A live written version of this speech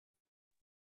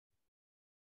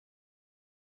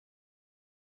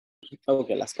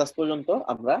ওকে, last class পর্যন্ত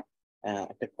আমরা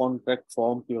একটা কন্ট্রাক্ট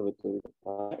ফর্ম কিভাবে তৈরি করতে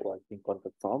হয়, ওয়ার্কিং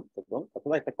কন্ট্রাক্ট ফর্ম এবং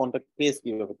অথবা একটা কন্ট্রাক্ট পেজ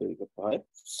কিভাবে তৈরি করতে হয়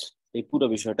এই পুরো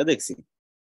বিষয়টা দেখছি।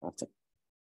 আচ্ছা,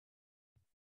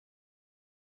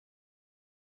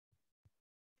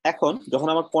 এখন যখন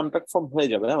আমার কন্ট্রাক্ট ফর্ম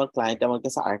হয়ে যাবে, আমার ক্লায়েন্ট আমার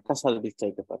কাছে আরেকটা সার্ভিস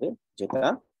চাইতে পারে, যেটা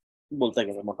বলতে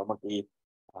গেলে মোটামুটি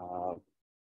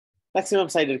ম্যাক্সিমাম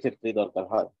সাইটের ক্ষেত্রে দরকার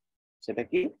হয়। সেটা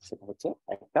কি? সেটা হচ্ছে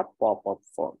একটা পপ আপ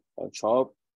ফর্ম। সব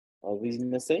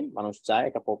বিজনেসে মানুষ চায়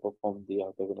একটা পপ আপ ফর্ম দিয়ে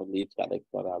হয়তো কোনো লিড কালেক্ট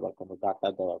করা বা কোনো ডাটা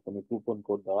দেওয়া, কোনো কুপন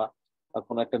কোড দেওয়া বা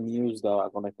কোনো একটা নিউজ দেওয়া,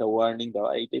 কোনো একটা ওয়ার্নিং দেওয়া,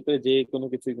 এই টাইপের যে কোনো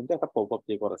কিছু কিন্তু একটা পপ আপ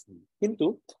দিয়ে করা সম্ভব। কিন্তু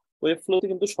ওয়েবফ্লোতে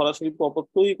কিন্তু সরাসরি পপ আপ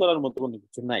তৈরি করার মতো কোনো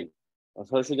কিছু নাই।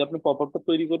 সরাসরি আপনি পপ আপটা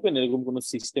তৈরি করবেন এরকম কোনো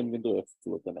সিস্টেম কিন্তু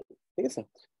ওয়েবফ্লোতে নাই। ঠিক আছে?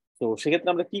 তো সেক্ষেত্রে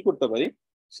আমরা কি করতে পারি?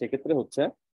 সেক্ষেত্রে হচ্ছে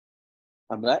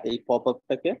আমরা এই পপ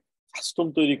আপটাকে কাস্টম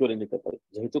তৈরি করে নিতে পারি।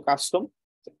 যেহেতু কাস্টম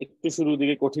একটু শুরুর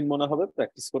দিকে কঠিন মনে হবে,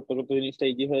 প্র্যাকটিস করতে করতে জিনিসটা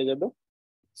ইজি হয়ে যাবে।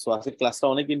 সো আজকের ক্লাসটা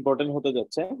অনেক ইম্পর্টেন্ট হতে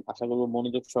যাচ্ছে, আশা করবো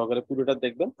মনোযোগ সহকারে পুরোটা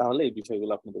দেখবেন, তাহলে এই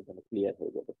বিষয়গুলো আপনাদের জন্য ক্লিয়ার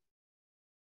হয়ে যাবে।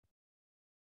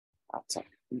 আচ্ছা,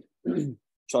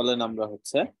 চলেন আমরা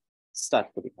হচ্ছে স্টার্ট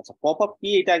করি। আচ্ছা, পপ আপ কি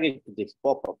এটা আগে একটু দেখি।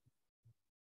 Pop up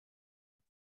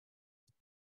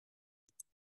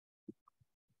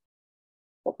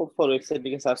pop up for website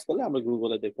দিকে সার্চ করলে আমরা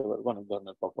গুগলে দেখতে পারবো অনেক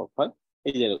ধরনের পপ আপ হয়।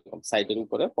 এই যে এরকম সাইটের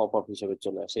উপরে পপ আপ হিসেবে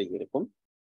চলে আসে, এই যেরকম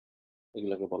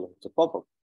এগুলোকে বলা হচ্ছে পপ আপ।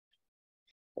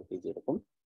 এই যেরকম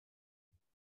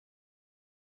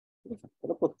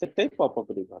প্রত্যেকটাই পপ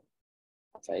আপেরই ঘর।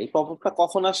 আচ্ছা, এই পপ আপটা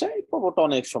কখন আসে? এই পপ আপটা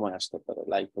অনেক সময় আসতে পারে।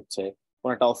 লাইক হচ্ছে কোন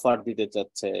একটা অফার দিতে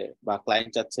চাচ্ছে বা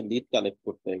ক্লায়েন্ট চাচ্ছে লিড কালেক্ট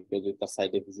করতে, কেউ যদি তার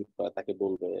সাইটে ভিজিট করে তাকে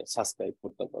বলবে সাবস্ক্রাইব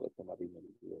করতে পারে তোমার ইমেল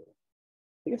দিয়ে।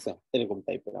 ঠিক আছে? এরকম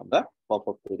টাইপের আমরা পপ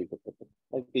আপ তৈরি করতে পারি।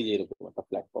 এই যে এরকম একটা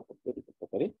ফ্ল্যাট পপ আপ তৈরি করতে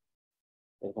পারি।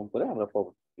 এরকম করে আমরা পপ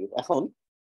আপ। এখন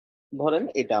ধরেন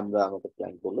এটা আমরা আমাদের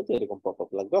ক্লায়েন্ট বললো যে এরকম পপ আপ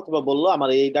লাগবে, অথবা বললো আমার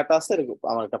এই ডাটা আছে,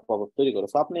 আমার একটা পপ আপ তৈরি করো।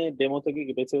 আপনি ডেমো থেকে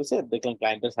বেছে বেছে দেখলেন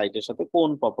ক্লায়েন্টের সাইটের সাথে কোন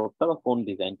পপ আপটা বা কোন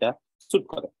ডিজাইনটা স্যুট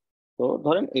করে। তো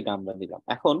ধরেন এটা আমরা নিলাম।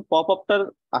 এখন পপ আপটার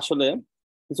আসলে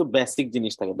কিছু বেসিক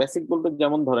জিনিস থাকে। বেসিক বলতে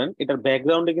যেমন ধরেন এটার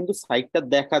ব্যাকগ্রাউন্ডে কিন্তু সাইটটা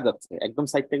দেখা যাচ্ছে, একদম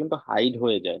সাইটটা কিন্তু হাইড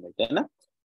হয়ে যায় না, তাই না?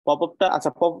 পপ আপটা,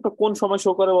 আচ্ছা পপ আপটা কোন সময়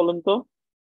শো করে বলুন তো?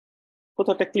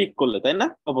 কোথাও একটা ক্লিক করলে, তাই না,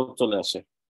 পপ আপ চলে আসে।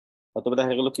 অথবা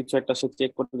দেখা গেলো কিছু একটা সে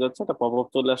চেক করতে যাচ্ছে, একটা পপ আপ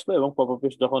চলে আসলো, এবং পপ আপ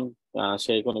যখন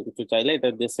সে কোনো কিছু চাইলে এটা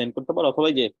দিয়ে সেন্ড করতে পারে। অথবা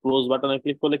এই যে ক্লোজ বাটনে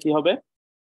ক্লিক করলে কি হবে?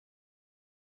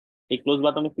 এই ক্লোজ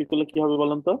বাটনে ক্লিক করলে কি হবে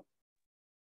বলুন তো?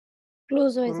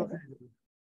 ক্লোজ হয়ে যাবে।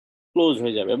 ক্লোজ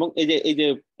হয়ে যাবে। এবং এই যে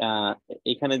আহ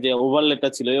এখানে যে ওভারলেটা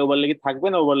ছিল, এই ওভারলে কি থাকবে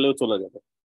না ওভারলেও চলে যাবে?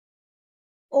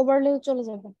 ওভারলেও চলে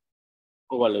যাবে।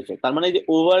 ওভারলে চলে, তার মানে এই যে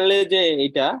ওভারলে যে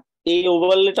এইটা, এই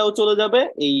ওভারলেটাও চলে যাবে,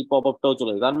 এই পপ আপটাও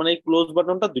চলে যাবে। তার মানে এই ক্লোজ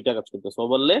বাটনটা দুইটা কাজ করতেছে,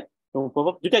 ওভারলে এবং পপ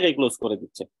আপ দুইটাকেই ক্লোজ করে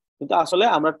দিচ্ছে। কিন্তু আসলে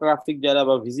আমরা ট্রাফিক যারা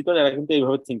বা ভিজিটর এরা কিন্তু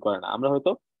এইভাবে থিঙ্ক করে না। আমরা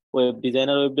হয়তো ওয়েব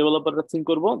ডিজাইনার, ওয়েব ডেভেলপাররা থিঙ্ক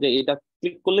করবো যে এটা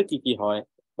ক্লিক করলে কি কি হয়,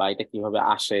 বা এটা কিভাবে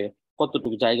আসে,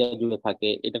 কতটুকু জায়গা জুড়ে থাকে,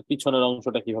 এটার পিছনের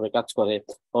অংশটা কিভাবে কাজ করে,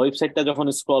 ওয়েবসাইটটা যখন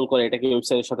স্ক্রল করে এটা কি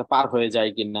ওয়েবসাইটের সাথে পার হয়ে যায়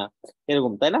কিনা,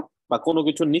 এরকম, তাই না? বা কোনো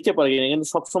কিছুর নিচে পড়ে কিনা। কিন্তু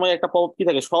সবসময় একটা পপ কি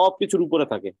থাকে, সব কিছুর উপরে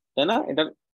থাকে, তাই না? এটার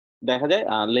দেখা যায়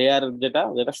লেয়ার যেটা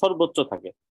যেটা সর্বোচ্চ থাকে,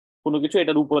 কোনো কিছু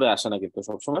এটার উপরে আসে না, কিন্তু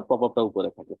সবসময় পপ আপটা উপরে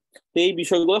থাকে। তো এই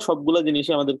বিষয়গুলো সবগুলো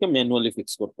জিনিসই আমাদেরকে ম্যানুয়ালি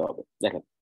ফিক্স করতে হবে। দেখেন,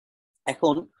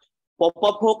 এখন পপ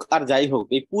আপ হোক আর যাই হোক,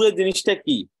 এই পুরো জিনিসটা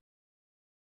কি?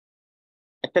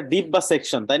 একটা ডিপ বা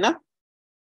সেকশন, তাই না?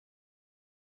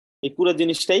 এই পুরো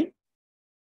জিনিসটাই,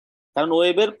 কারণ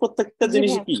ওয়েবের প্রত্যেকটা জি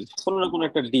জিনিসই ভাইয়া। কি, কোনো না কোনো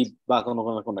একটা ডিপ বা কোনো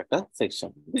না কোনো একটা সেকশন।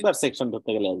 ডিপ আর সেকশন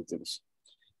ধরতে গেলে এক জিনিস।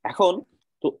 এখন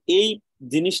তো এই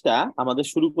জিনিসটা আমাদের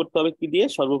শুরু করতে হবে কি দিয়ে?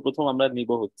 সর্বপ্রথম আমরা নিব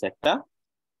হচ্ছে একটা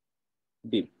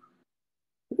ডিপ।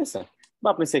 ঠিক আছে? বা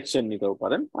আপনি সেকশন নিতেও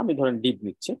পারেন, আমি ধরেন ডিপ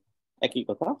নিচ্ছি। একই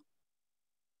কথা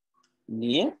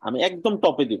নিয়ে আমি একদম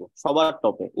টপে দিব, সবার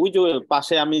টপে। ওই যে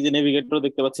পাশে আমি যে নেভিগেটর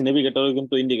দেখতে পাচ্ছি, নেভিগেটরও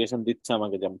কিন্তু ইন্ডিকেশন দিচ্ছে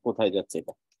আমাকে যে আমি কোথায় যাচ্ছে।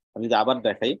 এটা আমি যদি আবার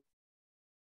দেখাই,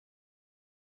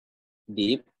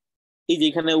 ডিপ, এই যে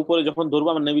এখানে উপরে যখন ধরবো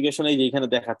আমার নেভিগেশন, এই যে এখানে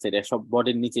দেখাচ্ছে এটা সব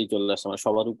বডির নিচেই চলে আসছে, মানে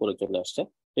সবার উপরে চলে আসছে।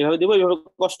 এইভাবে দিব, এইভাবে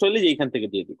কষ্ট হলে যে এখান থেকে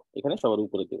দিয়ে দিব, এখানে সবার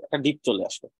উপরে দিব, একটা ডিপ চলে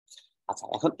আসবে। আচ্ছা,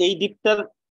 এখন এই ডিপটার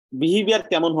বিহেভিয়ার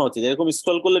কেমন হওয়া উচিত? এরকম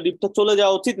স্ক্রল করলে ডিপটা চলে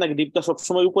যাওয়া উচিত, নাকি ডিপটা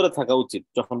সবসময় উপরে থাকা উচিত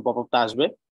যখন পপ আপটা আসবে?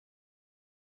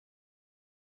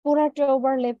 পুরাটা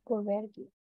ওভারল্যাপ করবে আর কি।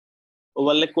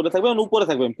 ওভারলেক করে থাকবে এবং উপরে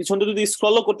থাকবে। পিছনটা যদি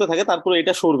স্ক্রলও করতে থাকে তারপরে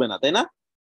এটা সরবে না, তাই না?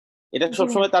 এটা জি ভাইয়া।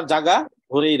 সবসময় তার জায়গা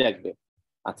ধরেই রাখবে।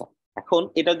 আচ্ছা, এখন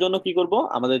এটার জন্য কি করব,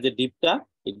 আমাদের যে ডিপটা,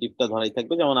 এই ডিপটা ধরাই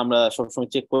থাকবে, যেমন আমরা সবসময়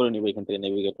চেক করে নিব এখান থেকে,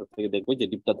 নেভিগেটর থেকে দেখবো যে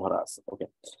ডিপটা ধরা আছে। ওকে,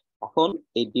 এখন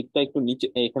এই ডিপটা একটু নিচে,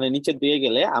 এখানে নিচে দিয়ে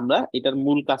গেলে আমরা এটার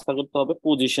মূল কাজটা করতে হবে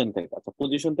পজিশন থেকে। আচ্ছা,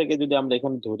 পজিশন থেকে যদি আমরা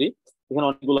এখানে ধরি, এখানে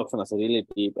অনেকগুলো অপশন আছে,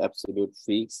 রিলেটিভ, অ্যাবসলিউট,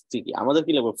 ফিক্স, ঠিকই। আমাদের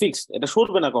কি লাগবে? ফিক্সড। এটা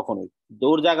সরবে না কখনোই,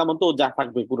 ওর জায়গা মতো ও যা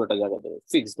থাকবে পুরোটা জায়গা ধরে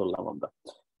ফিক্স ধরলাম আমরা।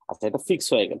 আচ্ছা, এটা ফিক্স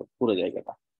হয়ে গেল পুরো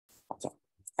জায়গাটা। আচ্ছা,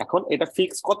 এখন এটা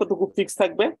ফিক্স, কতটুকু ফিক্স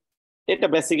থাকবে? এটা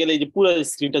বেসিক্যালি এই যে পুরো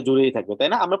স্ক্রিনটা জুড়েই থাকবে, তাই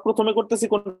না? আমরা প্রথমে করতেছি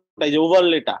কোনটা, এই যে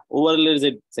ওভারলেটা, ওভারলের যে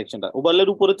সেকশনটা, ওভারলের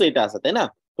উপরে তো এটা আছে, তাই না?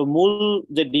 তো মূল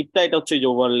যে ডিপটা, এটা হচ্ছে এই যে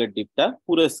ওভারলের ডিপটা,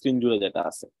 পুরো স্ক্রিন জুড়ে যেটা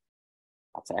আছে।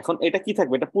 আচ্ছা, এখন এটা কি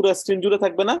থাকবে? এটা পুরো স্ক্রিন জুড়ে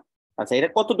থাকবে না? আচ্ছা, এটা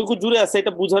কতটুকু জুড়ে আছে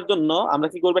এটা বোঝার জন্য আমরা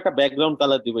কি করবো, একটা ব্যাকগ্রাউন্ড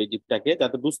কালার দিব এই ডিপটাকে,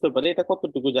 যাতে বুঝতে পারি এটা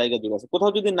কতটুকু জায়গা জুড়ে আছে।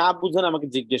 কোথাও যদি না বুঝেন আমাকে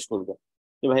জিজ্ঞেস করবে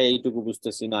যে ভাই এইটুকু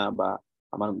বুঝতেছি না, বা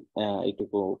আমার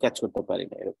এইটুকু ক্যাচ করতে পারি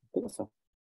না, এরকম। ঠিক আছে,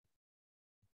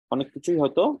 অনেক কিছুই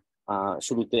হয়তো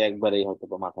শুরুতে একবারেই হয়তো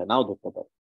বা মাথায় নাও ধরতে পারে,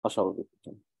 অস্বাভাবিক কিছু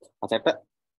না। আচ্ছা, একটা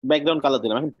ব্যাকগ্রাউন্ড কালার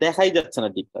দিলাম, এখন দেখাই যাচ্ছে না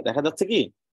ডিপটা, দেখা যাচ্ছে কি?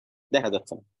 দেখা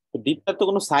যাচ্ছে না। তো ডিপটার তো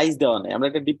কোনো সাইজ দেওয়া নেই, আমরা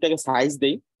একটা ডিপটাকে সাইজ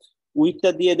দেই, উইডটা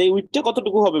দিয়ে দেই। উইডটা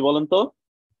কতটুকু হবে বলেন তো?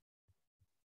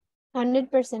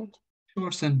 100%।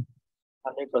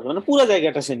 100%, মানে পুরো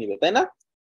জায়গাটা সে নিবে, তাই না?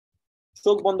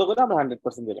 চোখ বন্ধ করে আমরা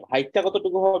 100% দিলাম। হাইটটা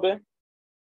কতটুকু হবে?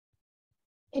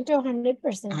 এটাও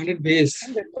 100%।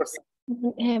 100%।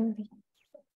 হ্যাঁ।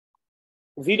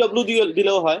 ভিডব্লিউ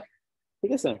দিলেও হয়,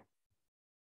 ঠিক আছে।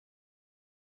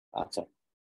 আচ্ছা,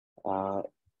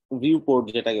 ভিউ পোর্ট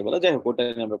যেটাকে বলে, যাই হোক ওটা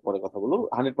নিয়ে আমরা পরে কথা বলবো।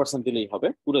 100% দিলেই হবে,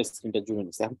 পুরো স্ক্রিনটা জুড়ে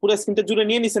নিচ্ছে। এখন পুরো স্ক্রিনটা জুড়ে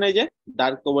নিয়ে নিছে না, এই যে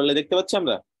ডার্ক ওভারলে দেখতে পাচ্ছি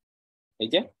আমরা, এই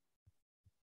যে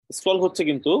স্ক্রল হচ্ছে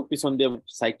কিন্তু পিছন দিয়ে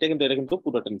সাইডটা, কিন্তু এটা কিন্তু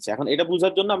পুরোটা নিচ্ছে। এখন এটা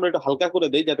বোঝার জন্য আমরা একটু হালকা করে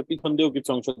দেই, যাতে পিছন দিয়েও কিছু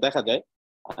অংশ দেখা যায়।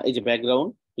 এই যে ব্যাকগ্রাউন্ড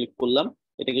ক্লিক করলাম,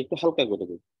 এটাকে একটু হালকা করে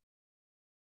দিই,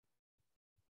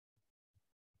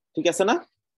 ঠিক আছে না?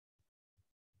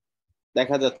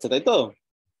 দেখা যাচ্ছে, তাই তো?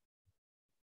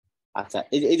 আচ্ছা,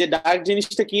 এই যে ডার্ক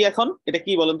জিনিসটা কি এখন, এটা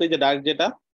কি বলেন তো? এই যে ডার্ক যেটা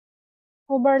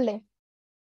ওভারলে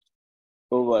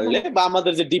ওভারলে, মানে বা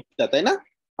আমাদের যে ডিপটা, তাই না?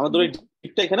 আমাদের ওই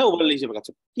ডিপটা এখানে ওভারলে হিসেবে কাজ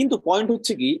করে। কিন্তু পয়েন্ট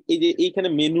হচ্ছে কি, এই যে এইখানে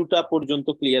মেনুটা পর্যন্ত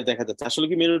ক্লিয়ার দেখা যাচ্ছে। আসলে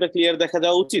কি মেনুটা ক্লিয়ার দেখা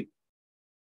যাওয়া উচিত?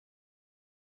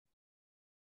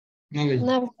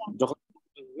 না। যখন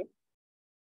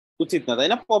উচিত না, তাই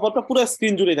না? পপআপটা পুরো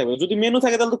স্ক্রিন জুড়ে থাকবে। যদি মেনু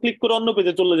থাকে তাহলে তো ক্লিক করে অন্য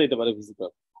পেজে চলে যেতে পারে ভিজিটর,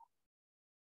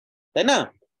 তাই না?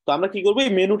 তো আমরা কি করবো,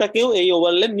 এই মেনুটাকেও এই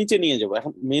ওভারলে নিচে নিয়ে যাবো।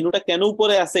 এখন মেনুটা কেন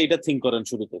উপরে আছে এটা থিঙ্ক করেন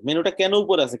শুরুতে। মেনুটা কেন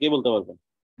উপরে আছে কে বলতে পারবেন?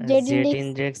 Z jet index.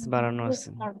 ইনডেক্স বাড়ানো আছে।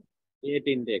 জেট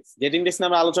ইন্ডেক্স নিয়ে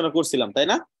আমরা আলোচনা করছিলাম, তাই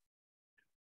না?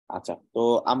 আচ্ছা, তো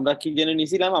আমরা কি জেনে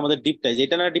নিয়েছিলাম, আমাদের ডিপটা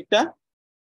যেটা না, ডিপটা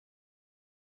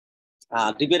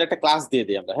ডিপের একটা ক্লাস দিয়ে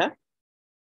দিই আমরা, হ্যাঁ।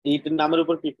 এই নামের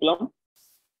উপর ক্লিক করলাম,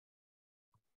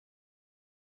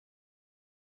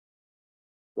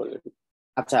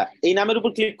 আচ্ছা এই নামের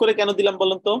উপর ক্লিক করে কেন দিলাম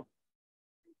বলেন তো?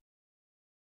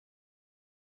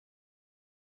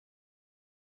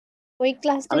 ওই আমি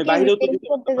ক্লাসটাকে বাইরেও তো রিটেন দিতে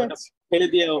করতে পারতাম, এটা যাচ্ছি। ফেলে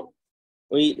দিয়েও,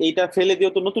 এইটা ফেলে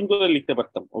দিয়েও তো নতুন করে লিখতে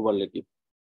পারতাম ওভারলে ডিপ।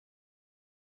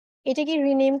 এটাকে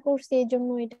রিনেম করছি, এই জন্য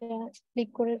এটা ক্লিক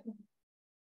করে।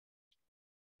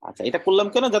 আচ্ছা, এটা করলাম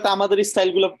কেন? যাতে আমাদের স্টাইল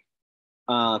গুলো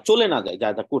চলে না যায়, যা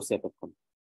যা করছে এতক্ষণ।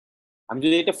 আমি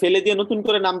যদি এটা ফেলে দিয়ে নতুন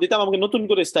করে নাম দিতাম, আমাকে নতুন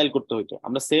করে স্টাইল করতে হতো।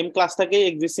 আমরা সেম ক্লাসটাকে,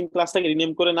 এক্সিস্টিং ক্লাসটাকে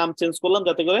রিনেম করে নাম চেঞ্জ করলাম,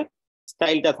 যাতে করে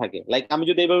স্টাইলটা থাকে। লাইক আমি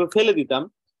যদি এইভাবে ফেলে দিতাম,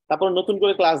 তারপর নতুন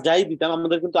করে ক্লাস যাই দিতাম,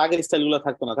 আমাদের কিন্তু আগের স্টাইল গুলো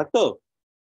থাকতো না, থাকতো?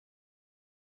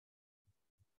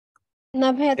 না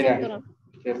ভাইয়া, থাকতো না।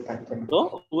 তো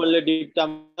ওভারলে ডিপটা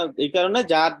এই কারণে,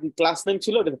 যার ক্লাস নেম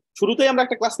ছিল শুরুতেই আমরা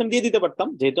একটা ক্লাস নেম দিয়ে দিতে পারতাম,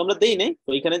 যেহেতু আমরা দেই নাই, তো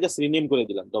এখানে জাস্ট রিনেম করে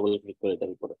দিলাম ডবল ক্লিক করে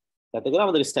এটার উপরে, যাতে করে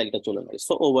আমাদের স্টাইলটা চলে যায়।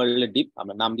 সো ওভারলে ডিপ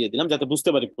আমরা নাম দিয়ে দিলাম, যাতে বুঝতে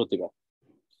পারি প্রতিবার।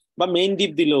 বা মেইন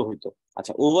ডিপ দিলেও হইতো।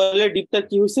 আচ্ছা, ওভারলে ডিপটা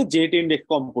কি হয়েছে, জেট ইন্ডেক্স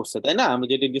কম পড়ছে, তাই না? আমি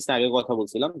জেট ইন্ডেক্স আগে কথা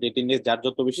বলছিলাম, জেট ইন্ডেক্স যার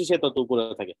যত বেশি সে তত উপরে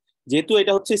থাকে। যেহেতু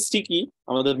এটা হচ্ছে স্টিকি,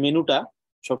 আমাদের মেনুটা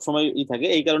সবসময় থাকে,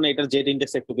 এই কারণে এটার জেট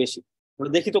ইন্ডেক্স একটু বেশি।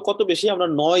 আমরা দেখি তো কত বেশি, আমরা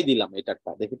 9 দিলাম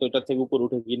এটারটা, দেখি তো এটার থেকে উপর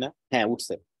উঠে কিনা। হ্যাঁ,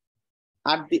 উঠছে।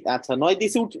 আচ্ছা, 9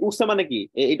 দিয়েছি, উঠছে মানে কি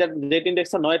এটার জেট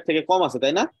ইন্ডেক্সটা 9 এর থেকে কম আছে,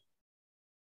 তাই না?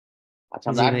 আচ্ছা,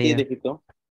 আমরা জি 8 দিয়ে ভাইয়া। দেখি তো।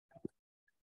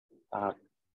 আর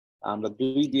আমরা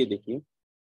 2 দিয়ে দেখি,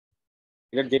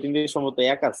 এটার জেট ইন্ডেক্স সম্ভবত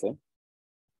 1 আছে।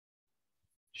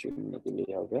 শূন্য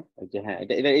দিলেই হবে, এই যে হ্যাঁ,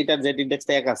 এটার জেড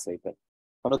ইন্ডেক্সটা 1 আছে। এটা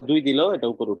আমরা 2 দিলেও এটা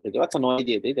উপরে উঠে যাবে। আচ্ছা, 9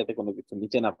 দিয়ে দিই, যাতে কোনো কিছু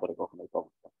নিচে না পড়ে কখনো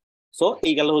অবস্থা। সো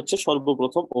এই গেল হচ্ছে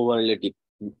সর্বপ্রথম ওভারলে ডিপ,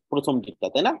 প্রথম ডিপটা,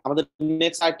 তাই না? আমাদের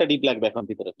নেক্সট আরেকটা ডিপ লাগবে এখন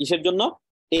ভিতরে, কিসের জন্য?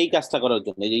 এই কাজটা করার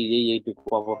জন্য, এইটুকু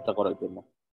পপআপটা করার জন্য।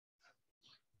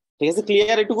 ঠিক আছে,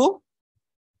 ক্লিয়ার এটুকু?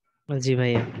 জি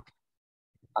ভাইয়া।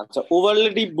 আচ্ছা, ওভারলে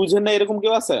ডিপ বুঝেন না এরকম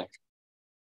কেউ আছে?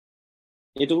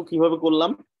 এটুকু কিভাবে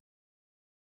করলাম?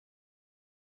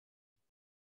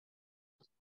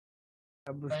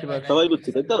 বুঝতে পারছি। সবাই বুঝছি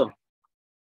তাই তো?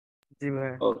 জি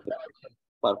ভাই। ওকে,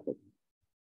 পারফেক্ট।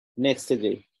 নেক্সটে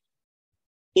যাই।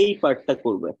 এই পার্টটা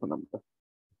করবো এখন আমরা।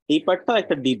 এই পার্টটা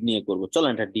একটা ডিপ নিয়ে করবো। চলো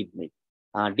একটা ডিপ নেই।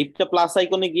 ডিপটা প্লাস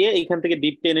আইকনে গিয়ে এখান থেকে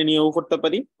ডিপ টেনে নিয়েও করতে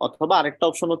পারি, অথবা আরেকটা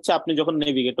অপশন হচ্ছে আপনি যখন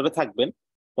নেভিগেটরে থাকবেন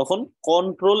তখন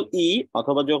কন্ট্রোল ই,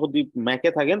 অথবা যখন ম্যাকে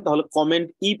থাকেন তাহলে কমেন্ট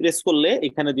ই প্রেস করলে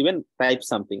এখানে দিবেন টাইপ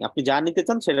সামথিং। আপনি যা নিতে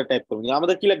চান সেটা টাইপ করবেন।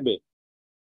 আমাদের কি লাগবে?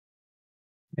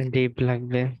 ডিপ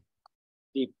লাগবে।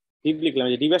 ডিপ। ডিপ লিখলাম,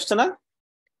 যে ডিপ আসছে না,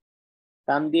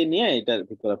 টান দিয়ে নিয়ে এটার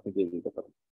ভিতরে আপনি দিয়ে দিতে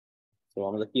পারেন। তো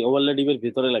আমাদের কি ওভারলে ডিপের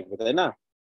ভিতরে লাগবে তাই না?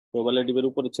 ওভারলে ডিপের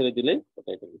উপরে ছেড়ে দিলেই ওটা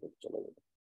এটার ভিতরে চলে যাবে।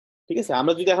 ঠিক আছে,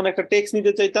 আমরা যদি এখন একটা টেক্সট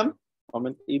নিতে চাইতাম,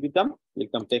 কমেন্ট ই দিতাম,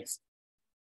 লিখতাম টেক্সট।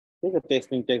 ঠিক আছে, টেক্সট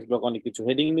ব্লক অনেক কিছু।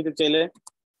 হেডিং নিতে চাইলে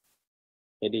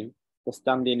হেডিং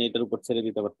টান দিয়ে নিয়ে এটার উপর ছেড়ে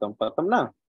দিতে পারতাম না?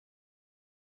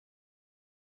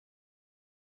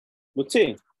 বুঝছি।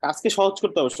 কাজকে সহজ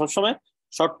করতে হবে সবসময়।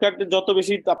 শর্টকাট যত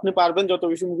বেশি আপনি পারবেন, যত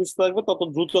বেশি মুখস্থ থাকবে, তত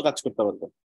দ্রুত কাজ করতে পারবেন।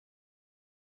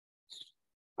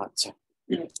 আচ্ছা,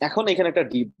 এখন এখানে একটা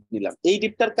ডিপ দিলাম। এই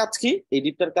ডিপটার কাজ কি? এই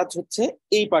ডিপটার কাজ হচ্ছে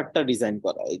এই পার্টটা ডিজাইন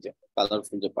করা, এই যে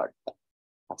কালারফুল যে পার্টটা।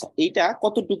 আচ্ছা, এইটা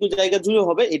কতটুকু জায়গা জুড়ে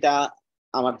হবে এটা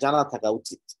আমার জানা থাকা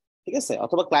উচিত। ঠিক আছে,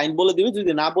 অথবা ক্লায়েন্ট বলে দিবে,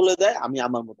 যদি না বলে দেয় আমি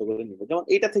আমার মতো করে নিব। যেমন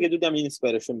এটা থেকে যদি আমি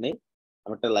ইন্সপিরেশন নেই,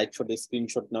 আমি একটা লাইট শটে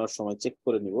স্ক্রিনশট নেওয়ার সময় চেক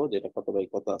করে নিব যে এটা কত বাই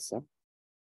কত আছে।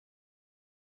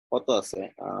 কত আছে?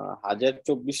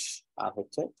 1024 আর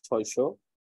হচ্ছে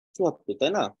 674,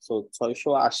 তাই না? তো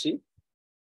 680,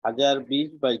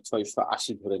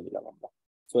 1020/680 ধরে নিলাম আমরা।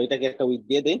 তো এটাকে একটা উইথ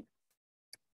দিয়ে দেই,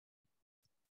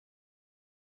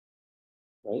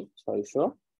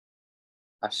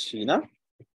 680 না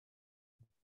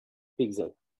পিক্সেল।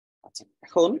 আচ্ছা,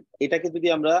 এখন এটাকে যদি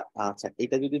আমরা, আচ্ছা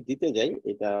এটা যদি দিতে যাই,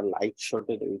 এটা লাইট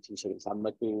শটের উইথ হিসেবে আমরা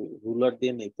একটু রুলার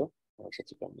দিয়ে নেই তো, আমার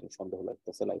কাছে কেমন সন্দেহ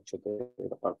লাগতেছে। লাইট শটে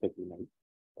এটা পারফেক্টলি নাই,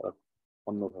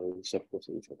 অন্যভাবে হিসাব করছে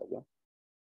বিষয়টাকে।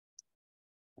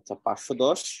 আচ্ছা,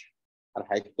 510 আর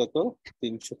হাইট কত?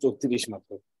 334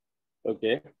 মাত্র।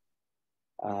 ওকে,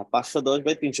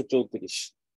 510/334।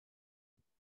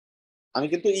 আমি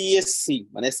কিন্তু ইএসসি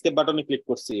মানে এসকেপ বাটনে ক্লিক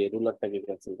করছি রুলারটাকে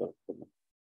ক্যান্সেল করার জন্য।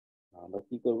 আমরা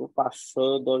কি করবো?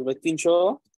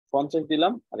 510/350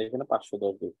 দিলাম, আর এখানে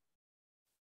 510 দিই।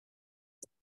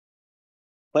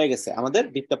 হয়ে গেছে, আমাদের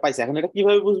ডিপটা পাইছে। এখন এটা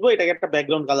কিভাবে বুঝবো? এটাকে একটা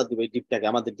ব্যাকগ্রাউন্ড কালার দিব এই ডিপটাকে,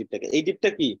 আমাদের ডিপটাকে। এই ডিপটা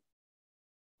কি?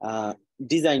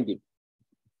 ডিজাইন ডিপ,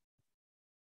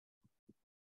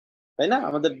 তাই না?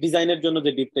 আমাদের ডিজাইনের জন্য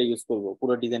যে ডিপটা ইউজ করবো,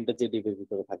 পুরো ডিজাইনটা যে ডিপের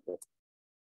ভিতরে থাকবে,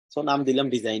 সো নাম দিলাম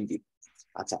ডিজাইন ডিপ।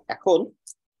 আচ্ছা, এখন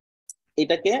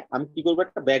এটাকে আমি কি করবো?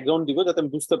 একটা ব্যাকগ্রাউন্ড দিব যাতে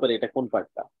আমি বুঝতে পারি এটা কোন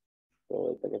পার্টটা। তো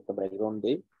এটাকে একটা ব্যাকগ্রাউন্ড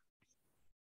দিই।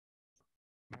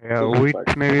 উইথ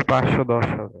মেবি 510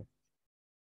 হবে।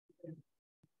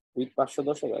 উইথ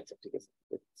 510 হবে? আচ্ছা ঠিক আছে।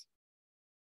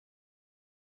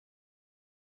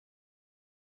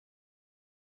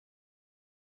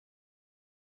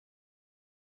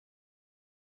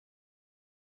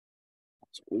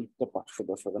 আচ্ছা, উইথটা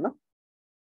 510 হবে না?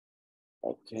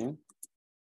 ওকে,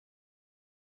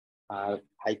 আর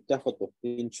হাইটটা কত?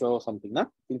 300 সামথিং না?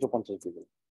 350 ডিগ্রি,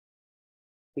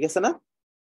 ঠিক আছে না?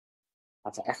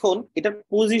 আচ্ছা, এখন এটার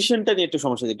পজিশনটা নিয়ে একটু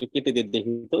সমস্যা, একটু কেটে দিয়ে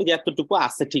দেখি তো। যে এতটুকু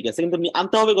আছে ঠিক আছে, কিন্তু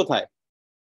আনতে হবে কোথায়?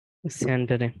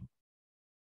 সেন্টারে।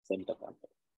 সেন্টারটা আনতে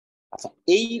হবে। আচ্ছা,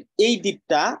 এই এই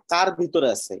ডিপটা কার ভিতরে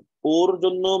আছে? ওর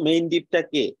জন্য মেইন ডিপটা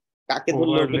কে? কাকে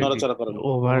ধরলে ওকে নড়াচড়া করানো?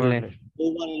 ওভারলে।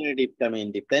 ওভারলে ডিপটা মেইন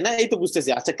ডিপ, তাই না? এই তো বুঝতেছি।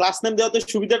 আচ্ছা, ক্লাস নেম দেওয়াতে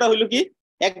সুবিধাটা হলো কি,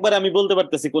 একবার আমি বলতে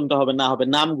পারতেছি কোনটা হবে না হবে,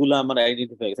 নামগুলো আমার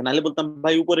আইডেন্টিফাই হয়ে গেছে। নাহলে বলতাম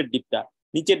ভাই উপরের ডিপটা,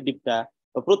 নিচের ডিপটা,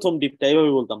 বা প্রথম ডিপটা,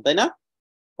 এইভাবে বলতাম, তাই না?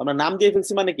 আমরা নাম দিয়ে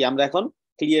ফেলছি মানে কি, আমরা এখন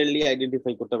ক্লিয়ারলি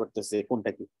আইডেন্টিফাই করতে পারতেছি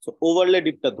কোনটা কি। সো ওভারলে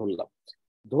ডিপটা ধরলাম,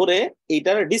 ধরে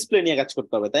এটার ডিসপ্লে নিয়ে কাজ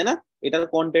করতে হবে, তাই না? এটার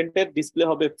কন্টেন্টের ডিসপ্লে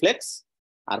হবে ফ্লেক্স,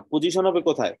 আর পজিশন হবে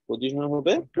কোথায়? পজিশন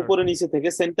হবে উপরে নিচে থেকে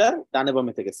সেন্টার, ডানে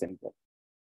বামে থেকে সেন্টার।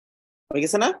 হয়ে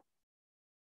গেছে না?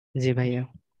 জি ভাইয়া।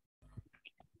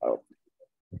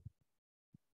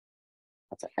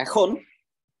 আচ্ছা, এখন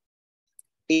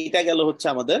এইটা গেল হচ্ছে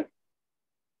আমাদের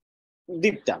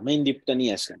ডিপটা, মেইন ডিপটা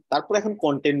নিয়ে আসেন। তারপর এখন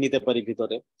কন্টেন্ট নিতে পারি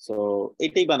ভিতরে। সো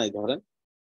এটাই বানাই ধরেন।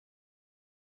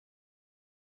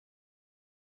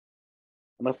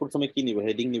 আমরা প্রথমে কি নিব?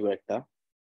 হেডিং নিব একটা,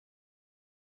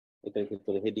 এটার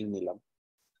ভিতরে হেডিং নিলাম।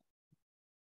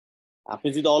 আপনি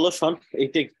যদি অলস হন, এই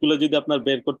টেক্সট গুলো যদি আপনার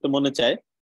বের করতে মনে চায়,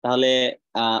 তাহলে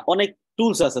অনেক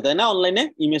টুলস আছে, তাই না? অনলাইনে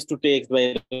ইমেজ টু টেক্সট বা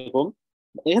এরকম।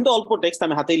 এখানে তো অল্প টেক্সট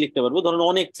আমি হাতেই লিখতে পারবো, ধরুন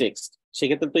অনেক টেক্সট,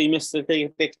 সেক্ষেত্রে তো ইমেজ থেকে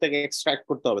টেক্সটটাকে এক্সট্রাক্ট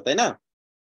করতে হবে, তাই না?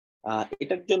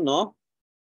 এটার জন্য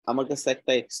আমার কাছে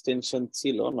একটা এক্সটেনশন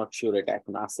ছিল, নট শিওর এটা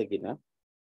এখন আছে কিনা।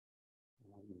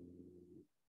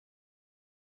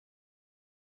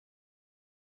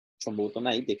 সম্ভবত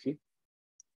নাই, দেখি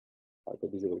হয়তো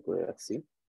ডিসেবল করে রাখছি।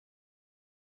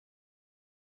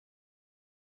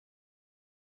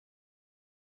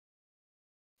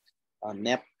 আর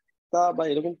ন্যাপটা বা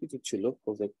এরকম কিছু ছিল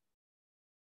প্রজেক্ট,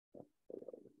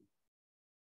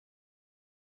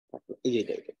 এই যে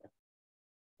এটা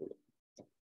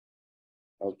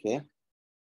ওকে।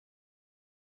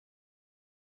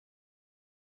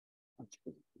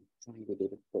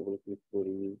 ক্লিক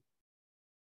করি,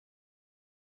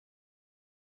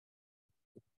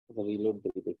 রিলোড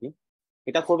দেখি দেখি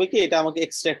এটা করবে কি, এটা আমাকে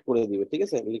এক্সট্রাক্ট করে দিবে, ঠিক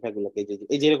আছে লেখাগুলোকে,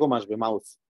 এই যে এরকম আসবে মাউস,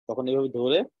 তখন এইভাবে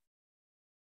ধরে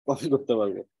কপি করতে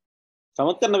পারবে।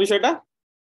 চমৎকার না বিষয়টা?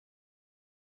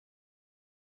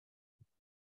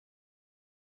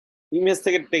 ইমেজ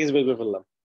থেকে টেক্সট বের করে ফেললাম।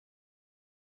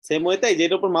 সেম ওয়েতে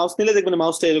যেটার উপর মাউস নিলে দেখবেন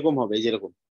মাউসটা এরকম হবে, এই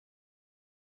যেরকম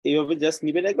এইভাবে জাস্ট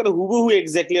নিবেন একবার, হুবহু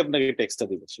এক্স্যাক্টলি আপনাকে টেক্সটটা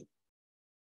দিবে।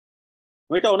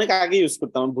 আমি এটা অনেক আগে ইউজ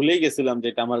করতাম, আমি ভুলেই গেছিলাম যে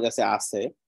এটা আমার কাছে আছে,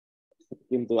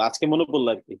 কিন্তু আজকে মনে পড়লো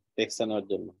আর কি টেক্সটটা নেওয়ার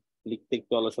জন্য। লিখতে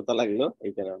একটু অলসতা লাগলো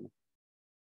এই কারণে।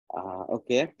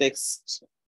 ওকে, টেক্সট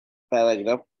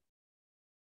প্যারাগ্রাফ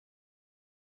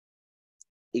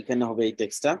এখানে হবে, এই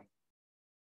টেক্সটটা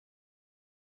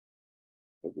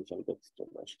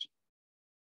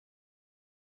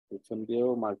পিছন দিয়েও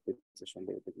মার্কেট সেশন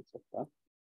দিয়ে কিছু একটা।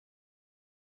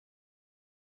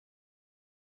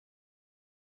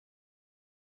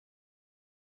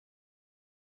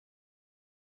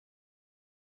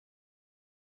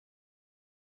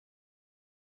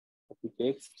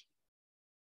 টেক্সট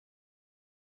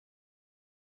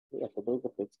এত বড়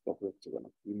টেক্সট কপি হচ্ছে কেন,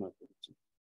 কি মার্কেট হচ্ছে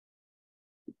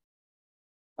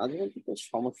আজকাল কিন্তু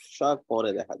সমস্যা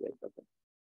করে দেখা যায় তাতে।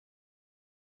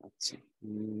 আচ্ছা,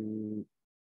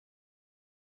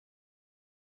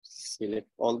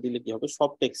 সিলেক্ট অল দিলে কি হবে, সব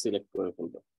টেক্সট সিলেক্ট করে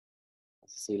ফেলবে।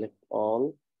 সিলেক্ট অল,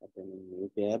 নিউ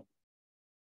ট্যাব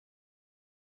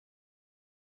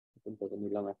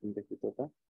নিলাম, এখন দেখি তো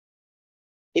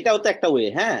এটাও তো একটা ওয়ে।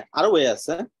 হ্যাঁ, আরো ওয়ে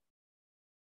আছে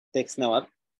টেক্সট নেওয়ার।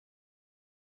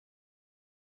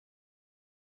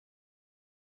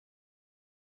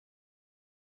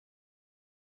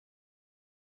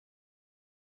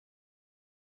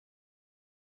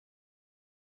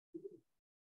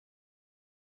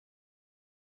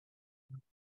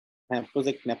 হ্যাঁ,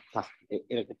 প্রজেক্ট ম্যাপ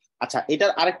এরকম। আচ্ছা,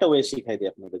 এটার আরেকটা ওয়ে শিখাই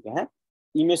দিই আপনাদেরকে। হ্যাঁ,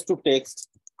 ইমেজ টু টেক্সট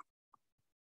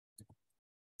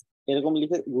এরকম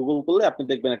লিখে গুগল করলে আপনি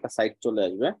দেখবেন একটা সাইট চলে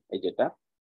আসবে, এই যেটা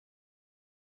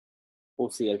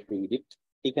OCR এডিট।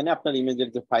 এখানে আপনার ইমেজের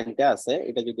যে ফাইলটা আছে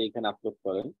এটা যদি এখানে আপলোড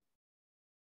করেন,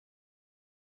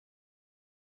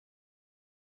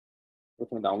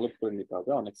 প্রথমে ডাউনলোড করে নিতে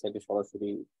হবে, অনেক সাইটে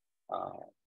সরাসরি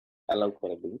অ্যালাউ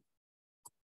করে দিন।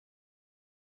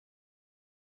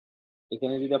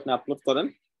 এখানে যদি আপনি আপলোড করেন,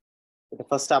 এটা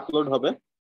ফার্স্ট আপলোড হবে,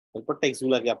 এরপর টেক্সট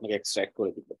গুলাকে আপনাকে এক্সট্রাক্ট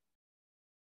করে দিবে।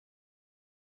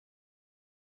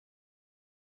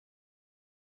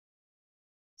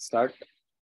 স্টার্ট,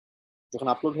 যখন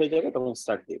আপলোড হয়ে যাবে তখন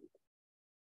স্টার্ট দিয়ে দিবে।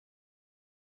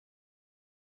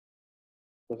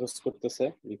 প্রসেস করতেছে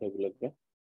লেখাগুলোকে।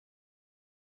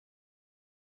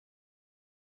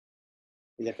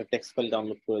 এই যে একটা টেক্সট ফাইল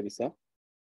ডাউনলোড করে দিছে,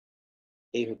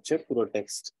 এই হচ্ছে পুরো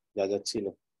টেক্সট যা যা ছিল।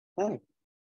 হ্যাঁ,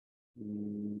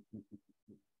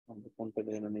 কোনটা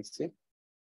জেনে নিচ্ছি।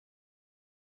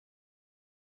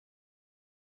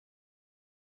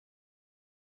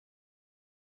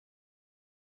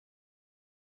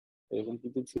 এরকম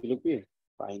কিছু ছিল কি,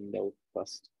 ফাইন্ড আউট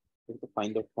ফার্স্ট, কিন্তু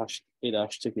ফাইন্ড আউট ফার্স্ট এটা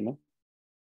আসছে কিনা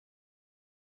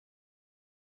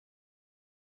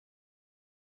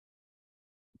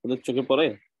আপনাদের চোখে পড়ে,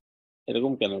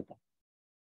 এরকম কেন এটা?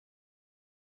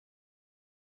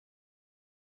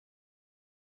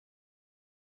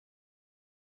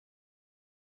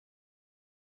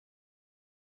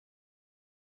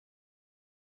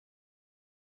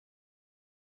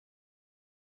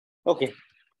 ওকে,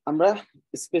 আমরা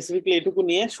স্পেসিফিকলি এটুকু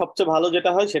নিয়ে সবচেয়ে ভালো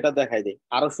যেটা হয় সেটা দেখাই দিই,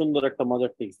 আরো সুন্দর একটা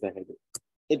মজার টিক্স দেখাই দিই।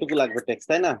 এটুকু লাগবে টেক্সট,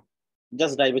 তাই না?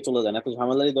 জাস্ট ড্রাইভে চলে যান, এত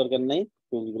ঝামেলারই দরকার নেই,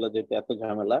 টুলস গুলো যেতে এত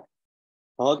ঝামেলা।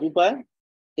 সহজ উপায়,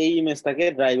 এই ইমেজটাকে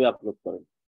ড্রাইভে আপলোড করেন।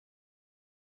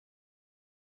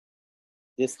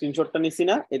 যে স্ক্রিনশটটা নিছি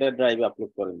না, এটা ড্রাইভে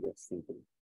আপলোড করেন সিম্পল।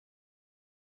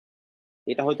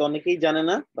 এটা হয়তো অনেকেই জানে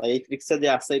না, বা এই ট্রিক্সটা যে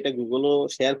আছে এটা গুগলও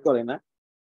শেয়ার করে না,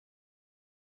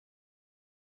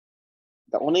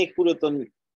 অনেক পুরাতন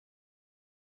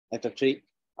একটা ট্রিক,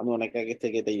 আমি অনেক আগে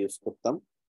থেকে এটা ইউজ করতাম।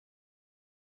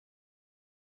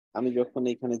 আমি যখন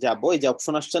এখানে যাবো, এই যে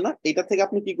অপশন আসছে না, এটা থেকে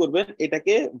আপনি কি করবেন,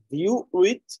 এটাকে ভিউ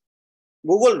উইথ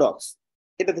গুগল ডক্স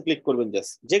এটাতে ক্লিক করবেন,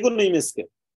 জাস্ট যে কোনো ইমেজকে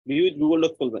ভিউ উইথ গুগল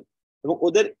ডক্স করবেন, এবং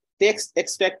ওদের টেক্সট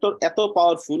এক্সট্রাক্টর এত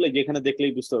পাওয়ারফুল, যেখানে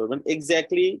দেখলেই বুঝতে পারবেন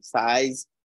এক্স্যাক্টলি সাইজ,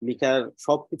 লিখার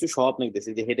সবকিছু সব আপনাকে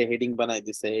দিয়েছে, যে হেডিং বানাই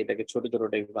দিছে, এটাকে ছোট ছোট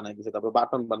টেক্সট বানাই দিছে, তারপর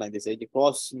বাটন বানাই দিছে, এই যে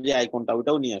ক্রস যে আইকনটা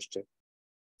ওটাও নিয়ে আসছে।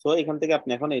 তো এখান থেকে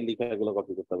আপনি এখন এই লেখাগুলো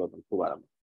কপি করতে পারবেন খুব আরামে।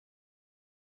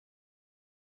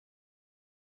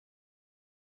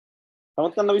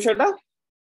 চমৎকার না বিষয়টা?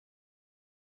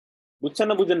 বুঝছেন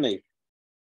না বুঝেন নাই?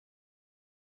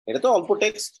 এটা তো অল্প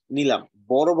টেক্সট নিলাম,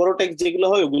 বড় বড় টেক্সট যেগুলো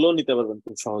হয় ওগুলোও নিতে পারবেন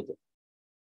খুব সহজে।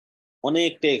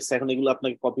 অনেক টেক্সট এখন এগুলো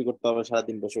আপনাকে কপি করতে হবে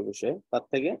সারাদিন বসে বসে, তার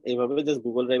থেকে এইভাবে জাস্ট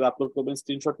গুগল ড্রাইভে আপলোড করবেন,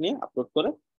 স্ক্রিনশট নিয়ে আপলোড করে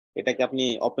এটাকে আপনি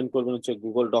ওপেন করবেন হচ্ছে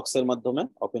গুগল ডক্স এর মাধ্যমে।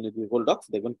 ওপেন গুগল ডক্স,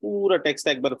 দেখবেন পুরো টেক্সট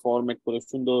একবার ফরম্যাট করে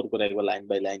সুন্দর করে একবার লাইন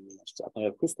বাই লাইন নিয়ে আসছে, আপনাকে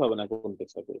খুঁজতে হবে না কোন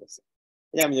টেক্সটটা করে গেছে।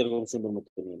 এই আমি যেরকম সুন্দর মতো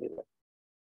নিয়ে নিলাম।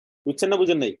 বুঝছেন না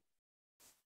বুঝেন নাই?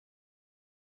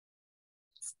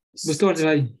 বুঝতে পারছি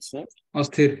ভাই,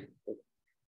 অস্থির।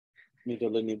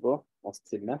 মিডলে নিব,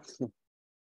 অস্থির না?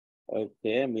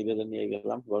 ওকে, মিডলে নিয়ে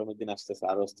গেলাম, গরমের দিন আসতেছে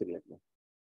আরো অস্থির লাগবে।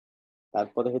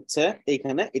 তারপরে হচ্ছে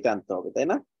এইখানে এটা আনতে হবে, তাই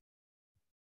না?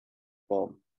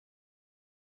 ফর্ম,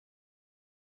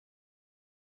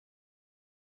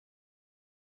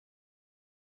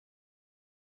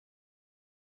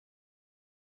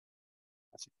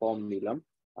 আচ্ছা ফর্ম নিলাম।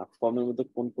 আর ফর্মের মধ্যে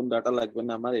কোন কোন ডাটা লাগবে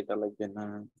না আমার, এটা লাগবে না,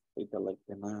 এটা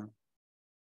লাগবে না।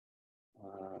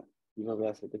 কিভাবে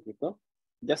আছে দেখি তো।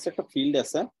 জাস্ট একটা ফিল্ড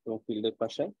আছে এবং ফিল্ডের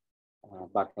পাশে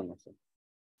বাটন আছে,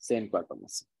 সেন্ড বাটন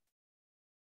আছে।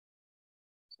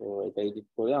 তো এটা এডিট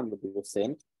করে আমরা দিব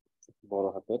সেন্ড, বড়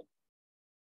হাতের।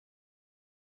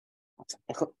 আচ্ছা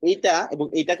এখন এইটা এবং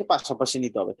এইটাকে পাশাপাশি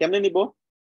নিতে হবে, কেমনে নিব?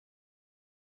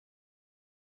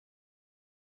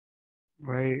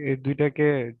 ভাই এই দুইটাকে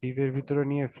ডিভের ভিতরে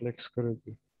নিয়ে ফ্লেক্স করে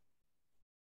দিই।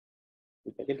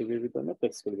 এটাকে ডিবির ভিতরে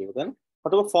ফিক্স করে দিব, তাই না?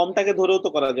 অথবা ফর্মটাকে ধরেও তো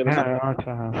করা যাবে না? হ্যাঁ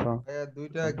আচ্ছা হ্যাঁ ভাইয়া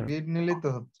দুইটা গ্রিড নিলেই তো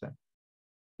হচ্ছে।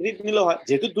 গ্রিড নিলেও হয়,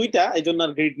 যেহেতু দুইটা এই জন্য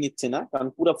আর গ্রিড নিচ্ছে না, কারণ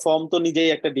পুরো ফর্ম তো নিজেই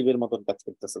একটা ডিবের মতন কাজ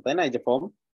করতেছে, তাই না? এই যে ফর্ম,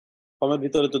 ফর্মের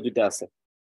ভিতরে তো দুইটা আছে,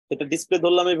 এটা ডিসপ্লে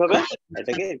ধরলাম এইভাবে,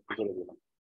 এটাকে একটু করে দিলাম।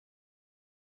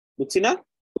 বুঝছি না?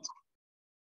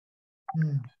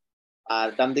 আর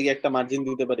ডান দিকে একটা মার্জিন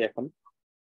দিতে পারি এখন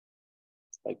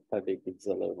 30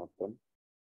 পিক্সেলের মতন,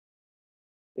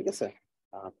 ঠিক আছে?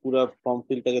 পুরো ফর্ম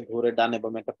ফিলটাকে ধরে ডানে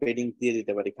বামে একটা পেডিং দিয়ে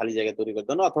দিতে পারি খালি জায়গা তৈরি করার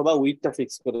জন্য, অথবা উইডটা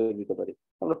ফিক্স করে দিতে পারি।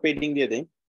 আমরা পেডিং দিয়ে দেই,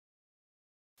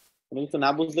 কোনো কিছু না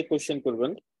বুঝলে কোশ্চেন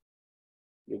করবেন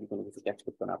যদি কোনো কিছু ক্যাচ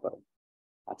করতে না পারেন।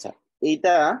 আচ্ছা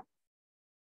এইটা,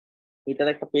 এটার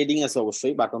একটা পেডিং আছে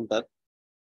অবশ্যই বাটনটার।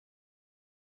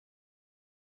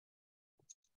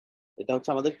 এটা হচ্ছে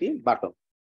আমাদের কি বাটন,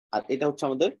 আর এটা হচ্ছে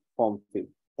আমাদের ফর্ম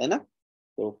ফিল্ড, তাই না?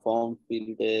 তো ফর্ম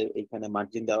ফিল্ডের এখানে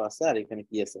মার্জিন দেওয়া আছে, আর এখানে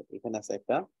কি আছে, এখানে আছে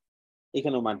একটা,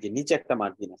 এখানেও মার্জিন, নিচে একটা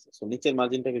মার্জিন আছে। তো নিচের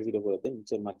মার্জিনটাকে 0 করে দেন,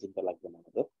 নিচের মার্জিনটা লাগবে না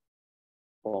আমাদের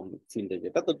ফর্ম ফিল্ডে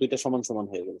যেটা। তো দুইটা সমান সমান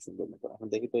হয়ে গেল সুন্দর মতো। এখন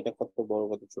দেখি তো এটা কত বড়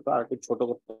কত ছোট, আর একটু ছোট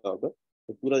করতে হবে।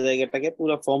 তো পুরো জায়গাটাকে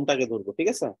পুরো ফর্মটাকে ধরবো, ঠিক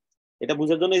আছে? এটা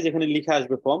বোঝার জন্য যেখানে লিখা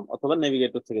আসবে ফর্ম, অথবা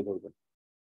নেভিগেটর থেকে ধরবেন।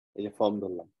 এই যে ফর্ম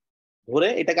ধরলাম, ধরে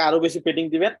এটাকে আরো বেশি পেডিং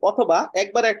দিবেন, অথবা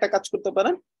একবারে একটা কাজ করতে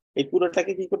পারেন, এই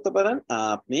পুরোটাকে কি করতে পারেন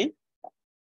আপনি,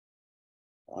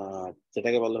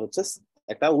 যেটাকে বলা হচ্ছে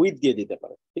একটা উইথ দিয়ে দিতে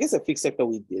পারেন, ঠিক আছে? ফিক্স একটা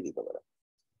উইথ দিয়ে দিতে পারেন।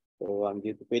 তো আমি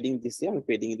যেহেতু পেডিং দিচ্ছি, আমি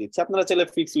পেডিং দিচ্ছি, আপনারা চাইলে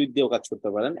ফিক্স উইথ দিয়েও কাজ করতে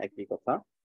পারেন, একই কথা।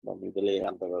 বা মিডলে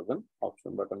আনতে পারবেন,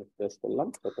 অপশন বাটনে প্রেস করলাম,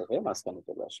 তত হয়ে মাঝখানে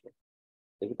চলে আসবে।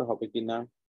 দেখি তো হবে কিনা,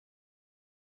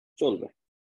 চলবে,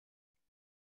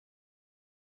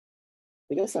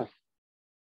 ঠিক আছে?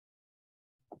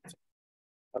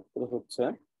 তারপরে হচ্ছে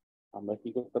আমরা কি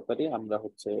করতে পারি, আমরা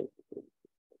হচ্ছে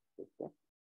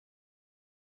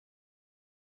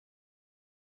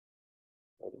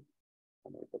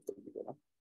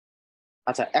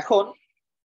আচ্ছা এখন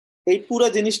এই পুরো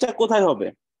জিনিসটা কোথায় হবে,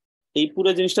 এই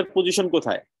পুরো জিনিসটার পজিশন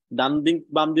কোথায়? ডান দিক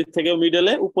বাম দিক থেকেও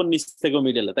মিডলে, উপর নিচ থেকেও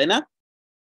মিডলে, তাই না?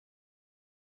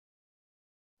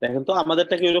 দেখেন তো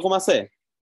আমাদেরটা কি এরকম আছে?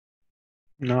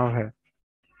 না ভাই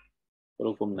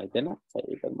ওরকম নাই, তাই না?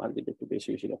 এটার মার্জিন একটু বেশি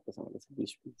বেশি লাগতেছে আমার কাছে,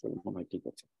 20 পিক্সেল মনে হয়, ঠিক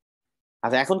আছে।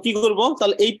 আচ্ছা এখন কি করবো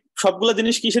তাহলে, এই সবগুলো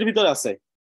জিনিস কিসের ভিতরে আছে?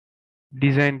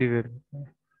 ডিজাইন ডিভের।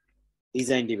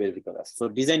 ডিজাইন ডিপের ভিতরে আছে। তো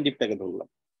ডিজাইন ডিপটাকে ধরলাম,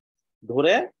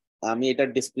 ধরে আমি এটার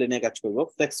ডিসপ্লে নিয়ে কাজ করবো।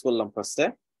 ফ্লেক্স করলাম ফার্স্টে,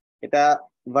 এটা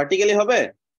ভার্টিক্যালি হবে,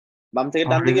 বাম থেকে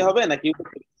ডান দিকে হবে নাকি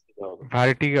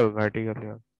ভার্টিক্যাল ভার্টিক্যাল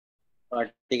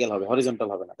ভার্টিক্যাল হবে, হরিজন্টাল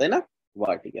হবে না, তাই না?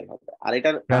 ভার্টিক্যাল হবে। আর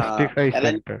এটার জাস্টিফাই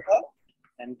সেন্টার।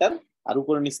 সেন্টার, আর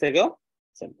উপরে নিচ থেকেও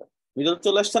সেন্টার, মিডল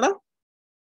চলে আসছে না?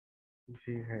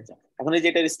 জি ভাই এখন এই যে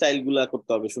এটার স্টাইল গুলা করতে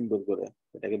হবে সুন্দর করে,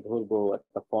 এটাকে ধরবো,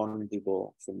 একটা ফন্ট দিব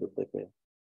সুন্দর দেখে,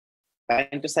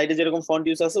 প্যান্টের সাইডে যেরকম ফন্ট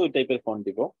ইউজ আছে ওই টাইপের ফন্ট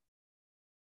দিব,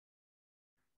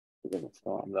 ঠিক আছে? তো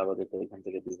আমরা আবার এটা এখান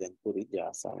থেকে ডিজাইন করি যে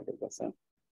আছে আমাদের কাছে।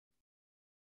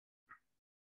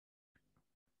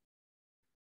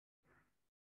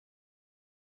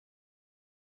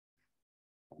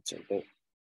 আচ্ছা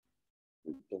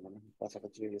এটা মানে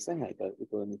কাছাকাছি হয়ে গেছে। হ্যাঁ, এটা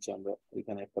উপরে নিচে আমরা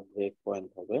এখানে একটা ব্রেক পয়েন্ট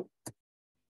হবে,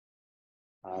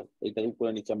 আর এটার উপরে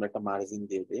নিচে আমরা একটা মার্জিন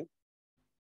দিয়ে দিই।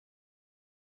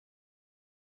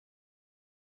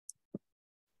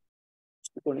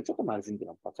 উপরে নিচে একটা মার্জিন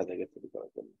দিলাম ফাঁকা জায়গা তৈরি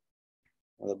করার জন্য।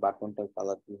 আমাদের বাটনটার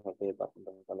কালার কি হবে?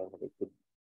 বাটনটার কালার হবে একটু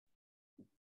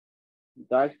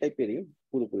ডার্ক টাইপেরই,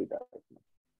 পুরোপুরি ডার্ক না।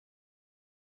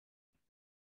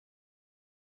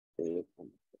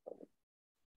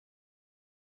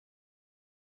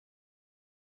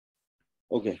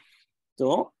 ওকে, তো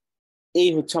এই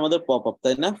হচ্ছে আমাদের পপ আপ,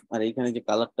 তাই না? আর এইখানে যে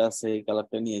কালারটা আছে এই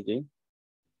কালারটা নিয়ে যাই।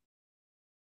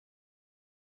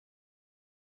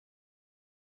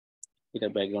 এটা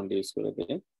ব্যাকগ্রাউন্ড ইউজ করে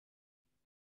দিই।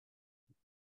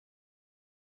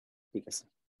 ঠিক আছে,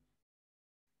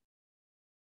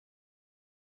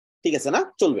 ঠিক আছে না,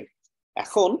 চলবে।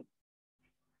 এখন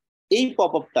এই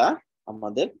পপ আপটা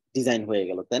আমাদের ডিজাইন হয়ে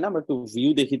গেল, তাই না? আমরা একটু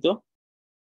ভিউ দেখি তো,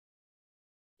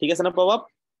 ঠিক আছে না? পপ আপ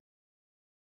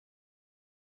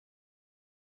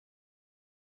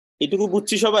এটুকু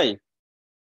বুঝছি সবাই?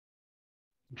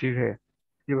 জি ভাইয়া।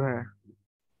 জি ভাইয়া।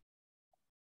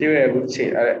 জি ভাইয়া বুঝছি।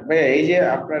 আর ভাইয়া এই যে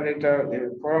আপনার এটা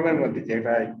ফর্মের মধ্যে যে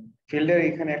একটা ফিল্ডের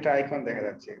এখানে একটা আইকন দেখা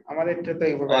যাচ্ছে, আমাদের এটা তো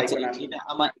এইভাবে আচ্ছা, আইকন আসে এটা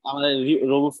না। আমাদের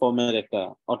রোবো ফর্মের একটা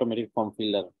অটোমেটিক ফর্ম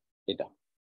ফিল্ডার, এটা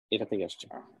এটা থেকে আসছে।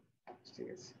 আচ্ছা, ঠিক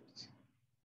আছে।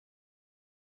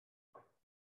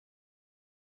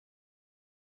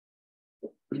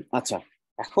 আচ্ছা,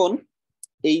 এখন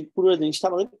এই পুরো জিনিসটা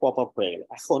আমাদের পপ আপ হয়ে গেল।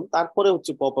 এখন তারপরে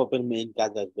হচ্ছে পপ আপের মেইন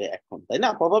কাজ আসবে এখন, তাই না?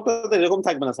 পপ আপ এরকম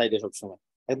থাকবে না সাইডে সবসময়,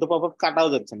 একদম পপ আপ কাটাও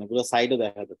যাচ্ছে না, পুরো সাইডে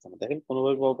দেখা যাচ্ছে না। দেখেন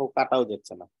কোনোভাবে পপ আপ কাটাও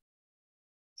যাচ্ছে না।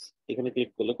 এখানে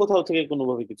ক্লিক করলে কোথাও থেকে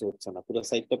কোনোভাবে কিছু হচ্ছে না, পুরো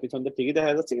সাইডটা পিছন দিয়ে ঠিকই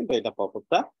দেখা যাচ্ছে, কিন্তু এটা পপ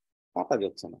আপটা কাটা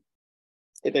যাচ্ছে না।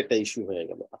 এটা একটা ইস্যু হয়ে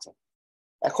গেল। আচ্ছা,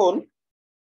 এখন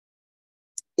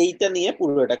এইটা নিয়ে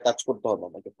পুরো এটা কাজ করতে হবে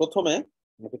আমাকে। প্রথমে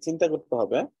আমাকে চিন্তা করতে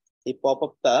হবে এই পপ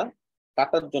আপটা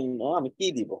কাটার জন্য আমি কি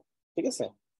দিব। ঠিক আছে,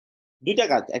 দুইটা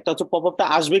কাজ, একটা হচ্ছে পপ আপটা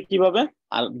আসবে কিভাবে,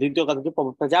 আর দ্বিতীয় কাজ হচ্ছে পপ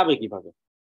আপটা যাবে কিভাবে।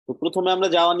 তো প্রথমে আমরা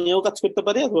যাওয়া নিয়েও কাজ করতে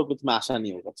পারি, অথবা প্রথমে আসা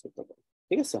নিয়েও কাজ করতে পারি।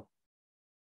 ঠিক আছে,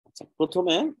 আচ্ছা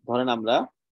প্রথমে ধরেন আমরা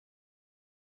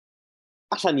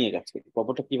আসা নিয়ে কাজ করি, পপ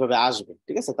আপটা কিভাবে আসবে।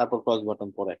 ঠিক আছে, তারপর ক্রস বাটন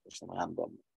পরে একটা সময় আনবো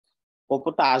আমরা। পপ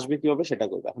আপটা আসবে কিভাবে সেটা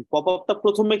করবো। এখন পপ আপটা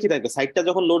প্রথমে কি থাকবে, সাইটটা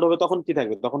যখন লোড হবে তখন কি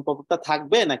থাকবে, তখন পপ আপটা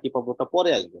থাকবে নাকি পপ আপটা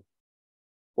পরে আসবে?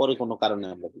 পরে কোনো কারণে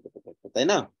আমরা দিতে থাকবো, তাই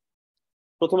না?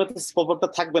 প্রথমে তো পপ আপটা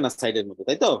থাকবে না সাইডের মধ্যে,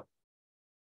 তাই তো?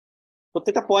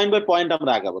 প্রত্যেকটা পয়েন্ট বাই পয়েন্ট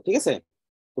আমরা আগাবো। ঠিক আছে,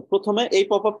 তো প্রথমে এই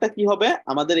পপ আপটা কি হবে,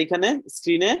 আমাদের এখানে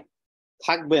স্ক্রিনে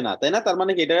থাকবে না, তাই না? তার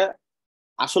মানে কি, এটা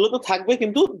আসলে তো থাকবে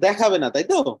কিন্তু দেখাবে না, তাই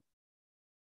তো?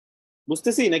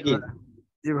 বুঝতেছি নাকি?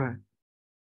 জি ভাই।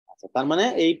 আচ্ছা, তার মানে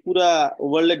এই পুরা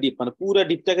ওভারলে ডিপ, মানে পুরা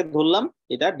ডিপটাকে ধরলাম,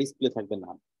 এটা ডিসপ্লে থাকবে না,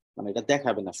 মানে এটা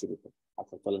দেখাবে না শুরুতে।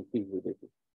 আচ্ছা চলেন প্রিভিউ দেখি।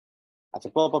 আচ্ছা,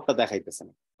 পপ আপটা দেখাইতেছে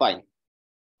না, ফাইন।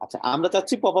 আচ্ছা, আমরা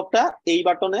চাচ্ছি পপ আপটা এই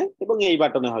বাটনে এবং এই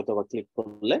বাটনে হয়তো বা ক্লিক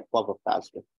করলে পপ আপটা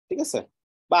আসবে। ঠিক আছে,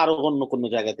 বা আরো অন্য কোনো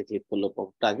জায়গাতে ক্লিক করলে পপ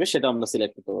আপটা আসবে, সেটা আমরা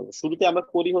সিলেক্ট করতে পারবো। শুরুতে আমরা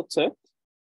করি হচ্ছে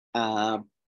আহ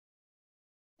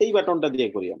এই বাটনটা দিয়ে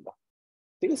করি আমরা।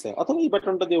 ঠিক আছে, অথবা এই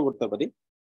বাটনটা দিয়েও করতে পারি।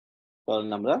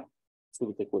 ধরেন আমরা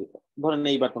শুরুতে করি, ধরেন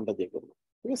এই বাটনটা দিয়ে করবো।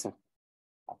 ঠিক আছে,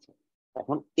 আচ্ছা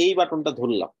এখন এই বাটনটা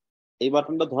ধরলাম। এই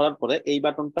বাটনটা ধরার পরে এই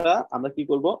বাটনটা আমরা কি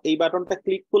করব, এই বাটনটা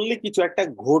ক্লিক করলে কিছু একটা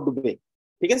ঘটবে।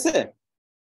 ঠিক আছে,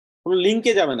 কোনো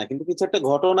লিঙ্কে যাবে না, কিন্তু কিছু একটা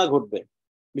ঘটনা ঘটবে।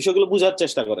 বিষয়গুলো বোঝার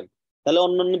চেষ্টা করেন, তাহলে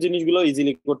অন্যান্য জিনিসগুলো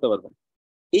ইজিলি করতে পারবেন।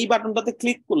 এই বাটনটাতে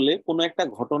ক্লিক করলে কোনো একটা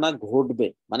ঘটনা ঘটবে,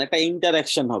 মানে একটা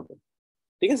ইন্টারঅ্যাকশন হবে।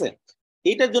 ঠিক আছে,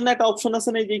 এইটার জন্য একটা অপশন আছে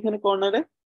না এই যে এখানে কর্নারে,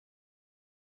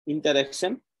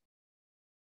 ইন্টারঅ্যাকশন,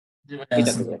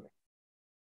 এটাতে যাবে,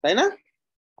 তাই না?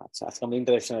 আচ্ছা, আজকে আমরা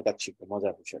ইন্টারঅ্যাকশনের কাজ শিখবো,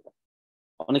 মজার বিষয়টা,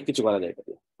 অনেক কিছু করা যায় এটা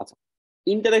দিয়ে। আচ্ছা,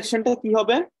 ইন্টারঅ্যাকশনটা কি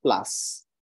হবে, প্লাস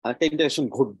আর একটা ইন্টারঅ্যাকশন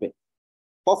ঘটবে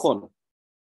কখন,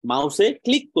 মাউসে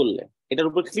ক্লিক করলে, এটার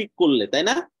উপর ক্লিক করলে, তাই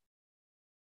না?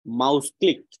 মাউস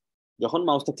ক্লিক, যখন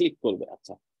মাউসটা ক্লিক করবে।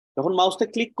 আচ্ছা, যখন মাউসটা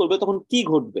ক্লিক করবে তখন কি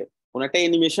ঘটবে, কোন একটা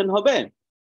অ্যানিমেশন হবে,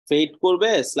 ফেড করবে,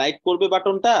 স্লাইড করবে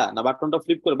বাটনটা, না বাটনটা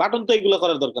ফ্লিপ করবে। বাটন তো এগুলো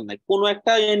করার দরকার নাই, কোনো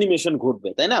একটা অ্যানিমেশন ঘটবে,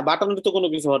 তাই না? বাটনের তো কোনো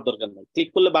কিছু হওয়ার দরকার নাই, ক্লিক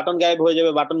করলে বাটন গায়েব হয়ে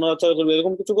যাবে, বাটন নড়াচড়া করবে,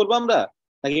 এরকম কিছু করবো আমরা,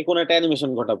 নাকি কোনো একটা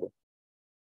অ্যানিমেশন ঘটাবো?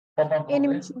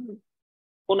 অ্যানিমেশন।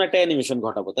 কোন একটা অ্যানিমেশন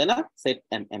ঘটাবো, তাই না? Set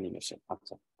an animation.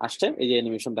 আচ্ছা, আসছে এই যে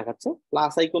অ্যানিমেশন দেখাচ্ছে,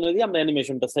 প্লাস আইকনে দিয়ে আমরা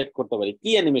অ্যানিমেশনটা সেট করতে পারি। কি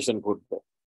অ্যানিমেশন ঘটবে,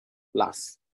 প্লাস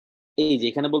এই যে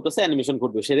এখানে বলতেছে অ্যানিমেশন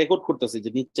ঘটবে, সে রেকর্ড করতেছে, যে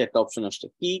নিচে একটা অপশন আসছে,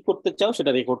 কি করতে চাও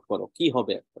সেটা রেকর্ড করো, কি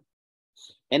হবে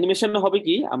অ্যানিমেশন হবে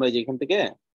কি, আমরা যে এখান থেকে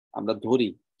আমরা ধরি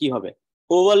কি হবে,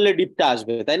 ওভারলে ডিপটা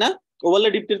আসবে, তাই না? ওভারলে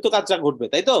ডিপটির তো কাজটা ঘটবে,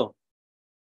 তাই তো?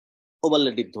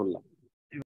 ওভারলে ডিপ ধরলাম,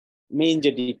 মেইন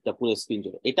যে ডিপটা পুরো স্ক্রিন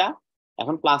জুড়ে, এটা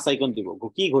এখন প্লাস আইকন দিব,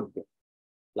 কি ঘটবে?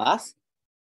 প্লাস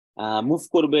মুভ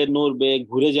করবে, নড়বে,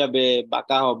 ঘুরে যাবে,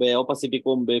 বাঁকা হবে, অপাসিটি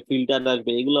কমবে, ফিল্টার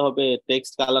আসবে, এগুলো হবে।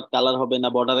 টেক্সট কালার হবে না,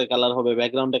 বর্ডারে কালার হবে,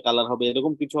 ব্যাকগ্রাউন্ডে কালার হবে,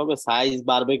 এরকম কিছু হবে। সাইজ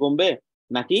বাড়বে কমবে,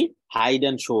 নাকি হাইড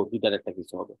অ্যান্ড শো, দুটার একটা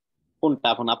কিছু হবে। কোনটা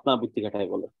এখন আপনার বুদ্ধি খাটায়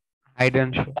বলে? Hide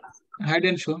and show. Hide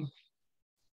and show.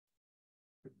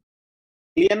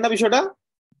 Clear না বিষয়টা?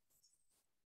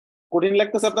 কঠিন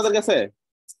লাগতেছে আপনাদের কাছে?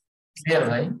 ক্লিয়ার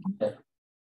ভাই।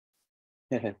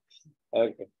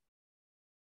 ওকে,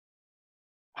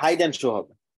 হাইড অ্যান্ড শো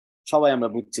হবে, সবাই আমরা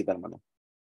বুঝছি তার মানে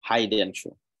হাইড অ্যান্ড শো।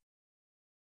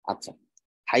 আচ্ছা,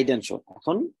 হাইড অ্যান্ড শো।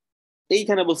 এখন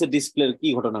এইখানে বলছে ডিসপ্লের কি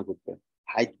ঘটনা ঘটবে,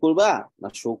 হাইড করবা না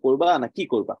শো করবা না কি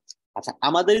করবা? আচ্ছা,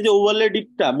 আমাদের যে ওভারলে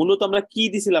ডিপটা মূলত আমরা কি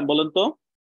দিছিলাম বলেন তো?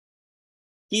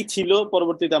 কি ছিল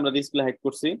পরবর্তীতে আমরা ডিসপ্লে হাইড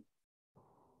করছি?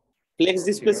 ফ্লেক্স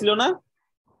ডিসপ্লে ছিল না?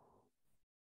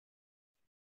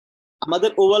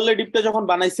 আমাদের ওভারলে ডিপটা যখন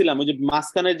বানাইছিলাম, ওই যে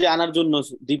মাঝখানে যে আনার জন্য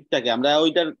ডিপটাকে, আমরা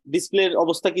ওইটার ডিসপ্লের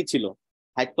অবস্থা কি ছিল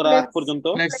হাইড করার আগ পর্যন্ত?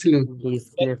 ফ্লেক্স ছিল।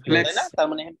 Display flakes. তাই না? তার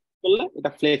মানে করলে এটা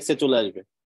ফ্লেক্সে চলে আসবে।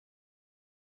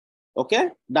 ওকে,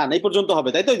 ডান, এই পর্যন্ত হবে,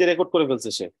 তাই তো? যে রেকর্ড করে ফেলছে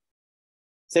সে,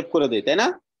 সেভ করে দেই, তাই না?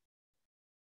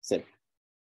 সেভ,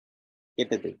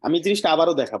 কেটে দেই। আমি জিনিসটা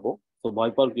আবারও দেখাবো, তো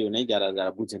ভয় পাওয়ার কেউ নেই যারা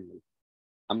যারা বুঝেননি।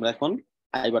 আমরা এখন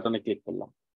আই বাটনে ক্লিক করলাম।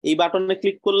 এই বাটনে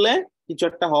ক্লিক করলে কিছু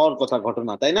একটা হওয়ার কথা,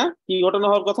 ঘটনা, তাই না? কি ঘটনা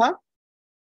হওয়ার কথা?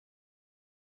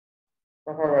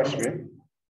 পপআপ আসবে,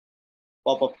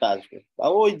 পপআপটা আসবে, বা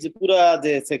ওই যে পুরা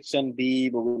যে সেকশন বি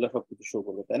ওগুলো সবকিছু শো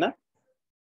করবে, তাই না?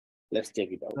 Let's check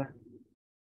it out.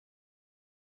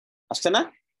 আসছে না?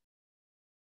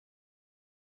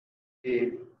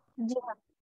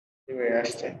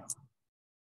 আসছে।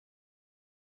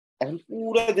 এখন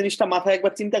পুরো জিনিসটা মাথায়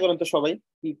একবার চিন্তা করেন তো সবাই,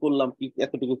 কি করলাম, কি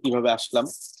এতটুকু কিভাবে আসলাম,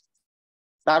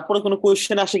 তারপরে কোনো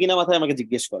কোয়েশ্চেন আসে কিনা মাথায় আমাকে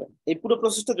জিজ্ঞেস করেন। এই পুরো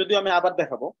প্রসেসটা যদিও আমি আবার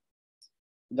দেখাবো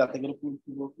যাতে করে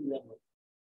পুরো ক্লিয়ার হয়।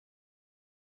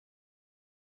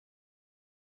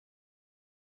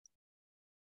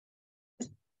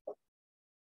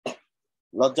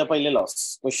 লজ্জা পাইলে লস,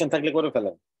 কোয়েশ্চেন থাকলে করে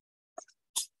ফেলেন।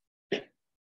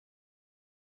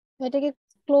 এটাকে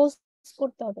ক্লোজ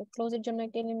করতে হবে, ক্লোজের জন্য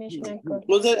একটা অ্যানিমেশন অ্যাড করতে হবে।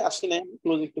 ক্লোজে আসি না,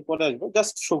 ক্লোজ একটু পরে আসবো,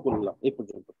 জাস্ট শো করলাম এই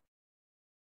পর্যন্ত।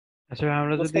 আচ্ছা ভাই,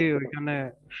 আমরা যদি ওইখানে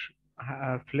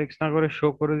ফ্লেক্স না করে শো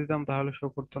করে দিতাম তাহলে শো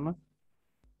করতো না?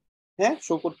 হ্যাঁ,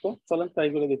 শো করতো, চলেন ট্রাই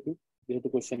করে দেখি, যেহেতু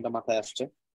কোয়েশ্চেনটা মাথায় আসছে।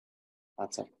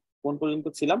 আচ্ছা, কোন পর্যন্ত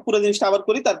ছিলাম? পুরো জিনিসটা আবার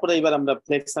করি, তারপরে এবার আমরা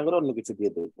ফ্লেক্স না করে অন্য কিছু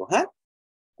দিয়ে দেখবো। হ্যাঁ,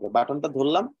 বাটনটা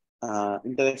ধরলাম,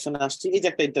 ইন্টারেকশনে আসছি, এই যে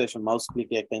একটা ইন্টারেকশন, মাউস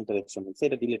ক্লিকে একটা ইন্টারেকশন হচ্ছে,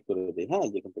 এটা ডিলিট করে দিই। হ্যাঁ,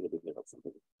 যেখান থেকে ডিলিট অপশন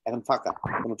থেকে এখন ফাঁকা,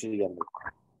 কোনো ট্রিগার নেই।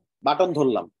 বাটন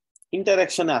ধরলাম,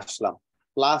 ইন্টারেকশনে আসলাম,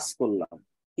 প্লাস করলাম,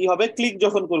 কি হবে? ক্লিক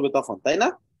যখন করবে তখন, তাই না?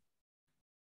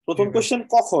 প্রথম কোশ্চেন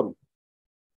কখন,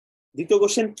 দ্বিতীয়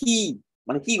কোশ্চেন কি,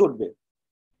 মানে কি ঘটবে?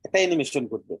 একটা অ্যানিমেশন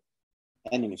ঘটবে,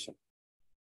 অ্যানিমেশন।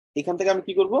 এখান থেকে আমি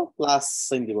কি করব? প্লাস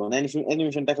সাইন দিব,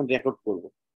 অ্যানিমেশনটা এখন রেকর্ড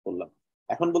করলাম।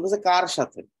 এখন বলতেছে কার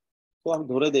সাথে, তো আমি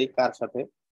ধরে দেই কার সাথে,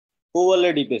 ওভারলে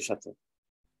ডিপের সাথে।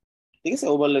 ঠিক আছে,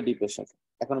 ওভারলে ডিপের সাথে।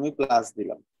 এখন আমি প্লাস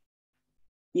দিলাম,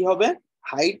 কি হবে?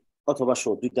 হাইড অথবা শো,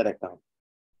 দুইটার একটা হবে,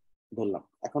 ধরলাম।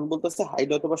 এখন বলতেছে হাইড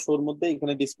অথবা শোর মধ্যে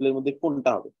এখানে ডিসপ্লের মধ্যে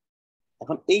কোনটা হবে?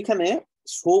 এখন এইখানে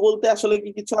শো বলতে আসলে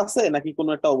কি কিছু আছে নাকি কোনো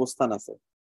একটা অবস্থান আছে?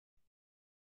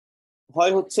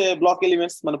 হয় হচ্ছে ব্লক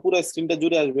এলিমেন্টস, মানে পুরো স্ক্রিনটা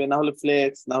জুড়ে আসবে, না হলে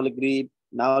ফ্লেক্স, না হলে গ্রিড,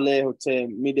 না হলে হচ্ছে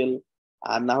মিডল,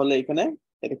 আর না হলে এখানে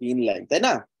এটা কি ইনলাইন, তাই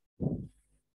না?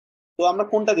 তো আমরা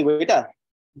কোনটা দিব? এটা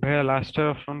ভাইয়া লাস্টের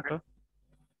অপশনটা।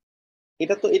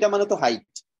 এটা তো, এটা মানে তো হাইট,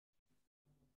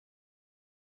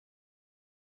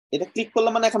 এটা ক্লিক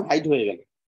করলাম মানে এখন হাইট হয়ে গেল।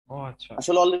 ও আচ্ছা,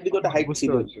 আসলে অলরেডি তো এটা হাইট বুঝতে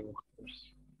ছিল, পারছি।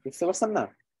 বুঝতে পারছেন না?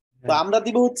 তো হ্যাঁ। আমরা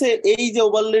দিব হচ্ছে এই যে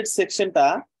ওভারলেড সেকশনটা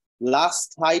লাস্ট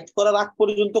হাইট করার আগ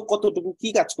পর্যন্ত কতটুকু কি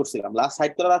কাজ করছিলাম। লাস্ট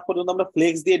হাইট করার আগ পর্যন্ত আমরা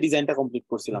ফ্লেক্স দিয়ে ডিজাইনটা কমপ্লিট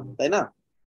করছিলাম, তাই না?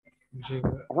 জি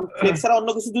এখন ফ্লেক্স ছাড়া অন্য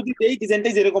কিছু যদি এই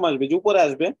ডিজাইনটাই যেরকম আসবে, যে উপরে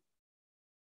আসবে,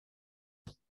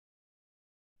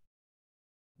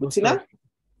 বুঝছি না?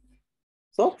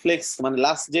 তো ফ্লেক্স মানে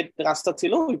লাস্ট যে কাজটা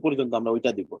ছিল ওই পর্যন্ত আমরা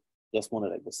ওইটা দিব, জাস্ট মনে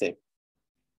রাখবো সেভ।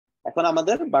 এখন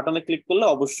আমাদের বাটনে ক্লিক করলে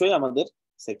অবশ্যই আমাদের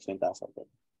সেকশনটা আসার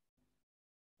কথা,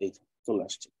 এই চলে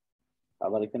আসছে।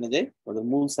 আবার এখানে যাই, আমাদের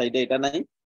মূল সাইডে এটা নাই,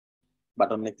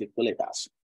 বাটনে ক্লিক করলে এটা আসে।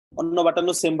 অন্য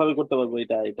বাটনও সেম ভাবে করতে পারবো,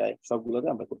 এটা এটা সবগুলোতে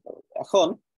আমরা করতে পারবো। এখন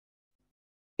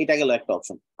এটা গেল একটা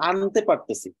অপশন, আনতে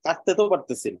পারতেছি, কাটতে তো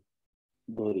পারতেছি না,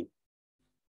 ধরি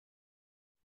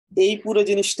এই পুরো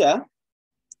জিনিসটা,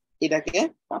 এটাকে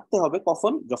কাটতে হবে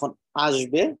কখন? যখন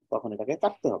আসবে তখন এটাকে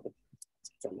কাটতে হবে।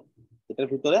 চলো, এটার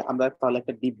ভিতরে আমরা তাহলে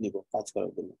একটা ডিপ নিব কাজ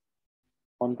করার জন্য।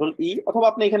 কন্ট্রোল ই, অথবা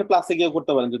আপনি এখানে প্লাসে গিয়ে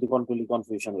করতে পারেন যদি কন্ট্রোল ই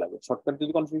কনফিউশন লাগে, শর্টকাট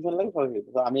যদি কনফিউশন লাগে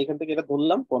তো আমি এখান থেকে এটা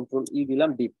ধরলাম, কন্ট্রোল ই দিলাম,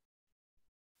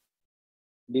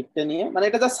 ডিপটা নিয়ে, মানে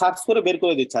এটা যা সার্চ করে বের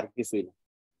করে দিচ্ছে আর কিছুই না।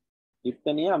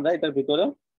 ডিপটা নিয়ে আমরা এটার ভিতরে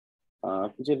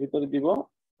পিছের ভিতরে দিব,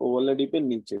 ওভারলে ডিপের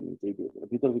নিচে নিচেই দিয়ে দিলাম,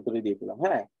 ভিতরে দিয়ে দিলাম।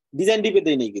 হ্যাঁ, ডিজাইন ডিপে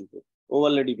দেই নেই কিন্তু,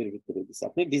 ওভারলে ডিপের ভিতরে দিচ্ছি।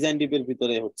 আপনি ডিজাইন ডিপের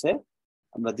ভিতরে হচ্ছে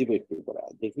আমরা দিব একটু করে,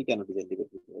 দেখি কেন ডিজাইন ডিপের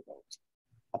ভিতরে দেওয়া হচ্ছে।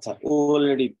 আচ্ছা,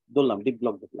 অলরেডি ধরলাম, ডিপ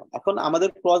ব্লক দেখলাম। এখন আমাদের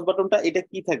ক্রস বাটনটা এটা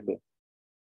কি থাকবে,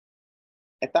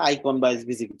 একটা আইকন বা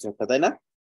এসভিজি কিছু একটা, তাই না?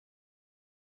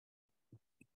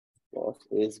 ক্রস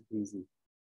এসভিজি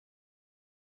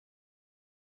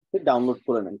ডাউনলোড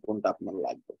করে নেন কোনটা আপনার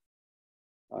লাগবে।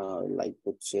 লাইক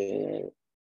হচ্ছে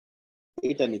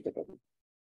এটা নিতে পারেন,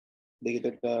 দেখি তো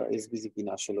একটা এসভিজি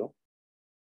কিনা আসলে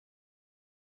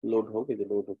লোড হোক, এই যে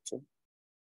লোড হচ্ছে।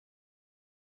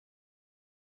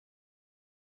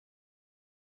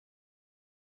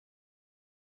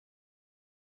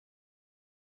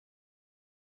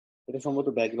 এটা সম্ভবত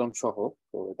ব্যাকগ্রাউন্ড সহ,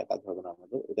 তো এটা কাজ হবে না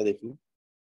আমাদের। এটা দেখি,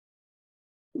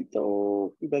 এটাও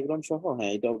কি ব্যাকগ্রাউন্ড সহ?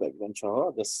 হ্যাঁ, এটাও ব্যাকগ্রাউন্ড সহ,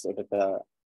 জাস্ট এটা একটা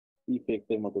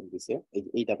ইফেক্টের মতন দিছে।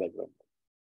 এইটা ব্যাকগ্রাউন্ড,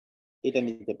 এটা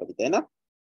নিতে পারি, তাই না?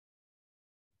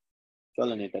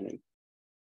 চলেন এটা নেই,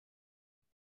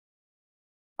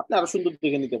 আপনি আরো সুন্দর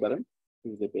দেখে নিতে পারেন,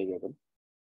 পেয়ে যাবেন।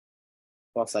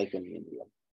 ক্রস আইকন নিয়ে নিলাম।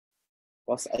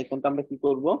 ক্রস আইকনটা আমরা কি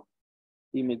করব,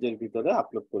 ইমেজের ভিতরে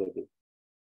আপলোড করে দিই।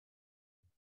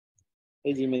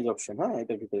 এই যে ইমেজ অপশন, হ্যাঁ,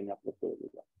 এটার ভিতরে নিয়ে আপলোড করে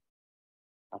দিলাম।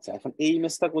 আচ্ছা, এখন এই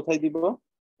ইমেজটা কোথায় দিব?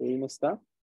 এই ইমেজটা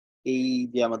এই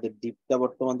যে আমাদের ডিপটা,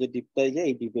 বর্তমান যে ডিপটা, এই যে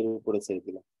এই ডিপের উপরে ছেড়ে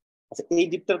দিলাম। আচ্ছা, এই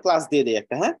ডিপটার ক্লাস দিয়ে দেই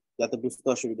একটা, হ্যাঁ, যাতে বুঝতে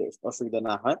অসুবিধা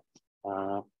না হয়।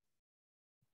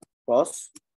 ক্রস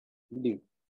ডিপ,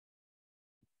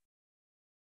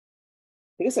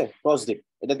 ঠিক আছে, ক্রস ডিপ,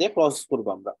 এটা দিয়ে ক্রস করবো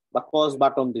আমরা, বা ক্রস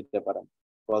বাটন দিতে পারেন,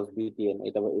 ক্রস বিটিএন,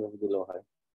 এটা এভাবে দিলেও হয়,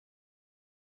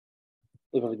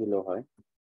 এভাবে দিলেও হয়,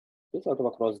 ঠিক আছে,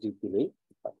 অথবা ক্রস ডিপ দিলেই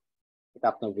হয়। এটা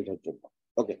আপনার বোঝার জন্য।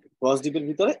 ওকে, ক্রস ডিপের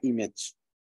ভিতরে ইমেজ,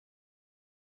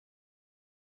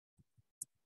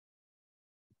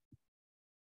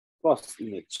 ক্রস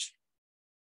ইমেজ।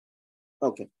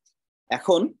 ওকে,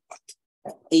 এখন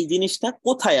এই জিনিসটা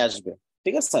কোথায় আসবে,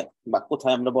 ঠিক আছে, বা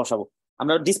কোথায় আমরা বসাবো?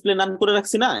 আমরা ডিসপ্লে নাম করে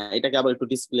রাখছি না, এটাকে আবার একটু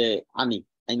ডিসপ্লে আনি,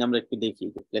 আমরা একটু দেখি,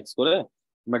 ফ্লেক্স করে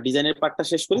আমরা ডিজাইনের পার্টটা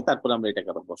শেষ করি, তারপর আমরা এটাকে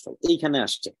আবার বসাবো। এইখানে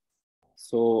আসছে,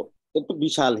 সো একটু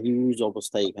বিশাল হিউজ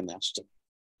অবস্থায় এখানে আসছে।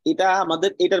 এটা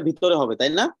আমাদের এটার ভিতরে হবে,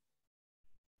 তাই না?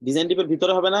 ডিজাইন টিপের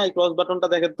ভিতরে হবে না? এই ক্রস বাটনটা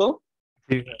দেখেন তো,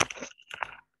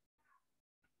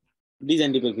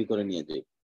 ডিজাইন টিপের ভিতরে নিয়ে যাই।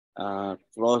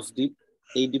 ক্রস ডিপ,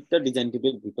 এই ডিপটা ডিজাইন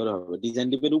টিপের ভিতরে হবে, ডিজাইন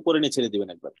টিপের উপরে নিয়ে ছেড়ে দিবেন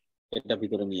একবার, এটা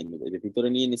ভিতরে নিয়ে নেবে, যে ভিতরে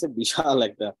নিয়ে নিছে বিশাল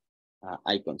একটা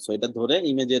আইকন। সো এটা ধরে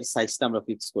ইমেজের সাইজটা আমরা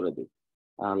ফিক্স করে দিই,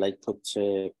 লাইক হচ্ছে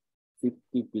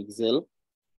 50 পিক্সেল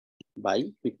বাই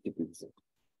 50 পিক্সেল,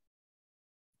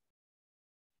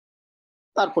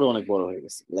 তারপরে অনেক বড় হয়ে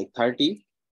গেছে, লাইক 30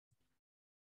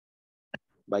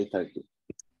 বাই 30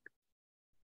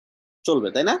 চলবে,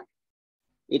 তাই না?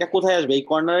 এটা কোথায় আসবে? এই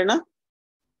কর্নারে না?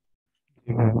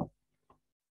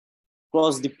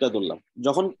 ক্রস ডিপটা ধরলাম,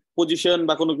 যখন পজিশন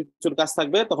বা কোনো কিছুর কাজ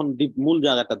থাকবে তখন ডিপ মূল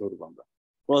জায়গাটা ধরবো আমরা,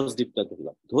 ক্রস ডিপটা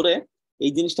ধরলাম, ধরে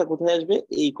এই জিনিসটা কোথায় আসবে?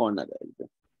 এই কর্নারে আসবে।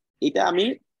 এটা আমি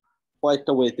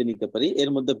কয়েকটা ওয়েতে নিতে পারি, এর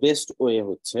মধ্যে বেস্ট ওয়ে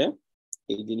হচ্ছে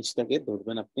এই জিনিসটাকে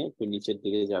ধরবেন, আপনি একটু নিচের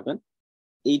দিকে যাবেন,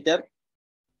 এইটার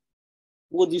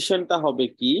পজিশনটা হবে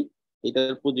কি,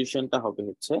 এটার পজিশনটা হবে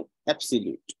হচ্ছে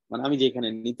অ্যাবসলিউট, মানে আমি যেখানে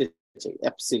নিতে চাই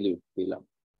অ্যাবসলিউট দিলাম।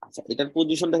 আচ্ছা, এটার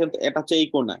পজিশন দেখেন তো, এটা হচ্ছে এই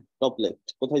কোণায়, টপ লেফট,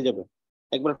 কোথায় যাবে?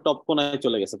 একবার টপ কোণায়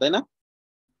চলে গেছে, তাই না?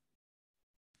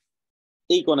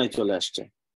 এই কোণায় চলে আসছে।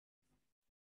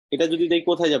 এটা যদি দেখি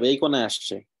কোথায় যাবে, এই কোণায়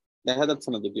আসছে, দেখা যাচ্ছে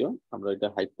না যদিও, আমরা এটা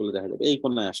হাইড করলে দেখা যাবে এই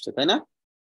কোণায় আসছে, তাই না?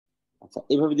 আচ্ছা,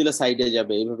 এইভাবে দিলে সাইডে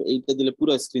যাবে, এইভাবে, এইটা দিলে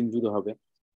পুরো স্ক্রিন জুড়ে হবে।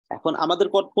 এখন আমাদের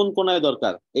কোন কোণায়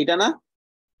দরকার? এইটা না?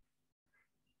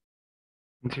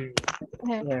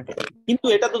 হ্যাঁ কিন্তু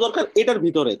এটা তো দরকার এটার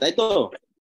ভিতরে, তাই তো?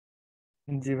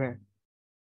 জি ভাই।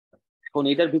 এখন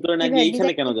এটার ভিতরে না জি গিয়ে ভাই,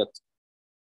 এইখানে কেন ডিজাইন যাচ্ছে?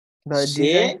 ভাই সে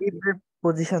ডিজাইন টিপের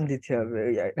পজিশন দিতে হবে,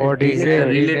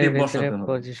 রিলেটিভ বসাতে হবে।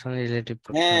 পজিশন রিলেটিভ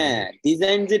করতে হ্যাঁ, হবে।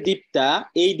 ডিজাইন যে ডিপটা,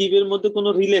 এই ডিপের মধ্যে কোনো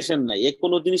রিলেশন নাই, এ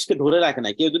কোনো জিনিসকে ধরে রাখে না,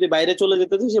 কেউ যদি বাইরে চলে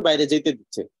যেতে চায় সে বাইরে যেতে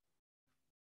দিচ্ছে,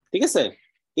 ঠিক আছে,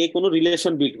 এ কোনো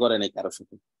রিলেশন বিল্ড করে নাই কারোর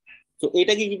সাথে। তো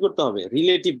এটাকে কি করতে হবে?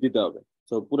 রিলেটিভ দিতে হবে।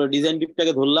 তো পুরো ডিজাইন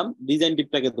ডিপটাকে ধরলাম, ডিজাইন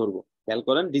ডিপটাকে ধরবো, খেয়াল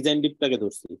করেন, ডিজাইন ডিপটাকে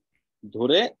ধরছি,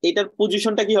 ধরে এটার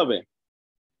পজিশনটা কি হবে?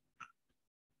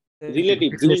 রিলেটিভ,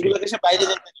 জিনিসগুলোকে সে বাইরে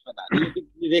যেতে দিবে না, রিলেটিভ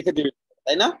রেখে দিবে,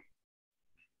 তাই না?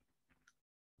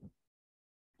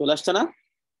 চলে আসছে না?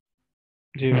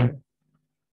 জি ভাই।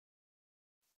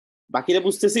 বাকিরা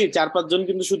বুঝতেছি 4-5 জন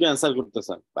কিন্তু শুধু অ্যান্সার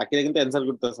করতেছেন, বাকিরা কিন্তু অ্যান্সার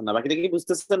করতেছেন না। বাকিরা কি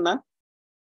বুঝতেছেন না?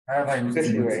 হ্যাঁ ভাই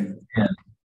বুঝতেছি ভাই,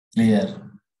 ক্লিয়ার।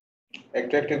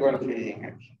 একটু একটু কনফিউজিং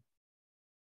আর কি।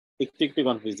 একটু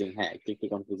কনফিউজিং, হ্যাঁ একটু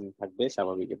কনফিউজিং থাকবে,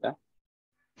 স্বাভাবিক, এটা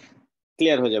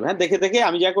ক্লিয়ার হয়ে যাবে। হ্যাঁ, দেখে দেখে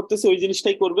আমি যা করতেছি ওই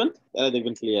জিনিসটাই করবেন, তাহলে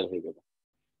দেখবেন ক্লিয়ার হয়ে যাবে।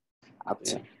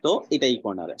 আচ্ছা, তো এটাই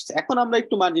কর্নার আসছে। এখন আমরা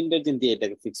একটু মার্জিন টার্জিন দিয়ে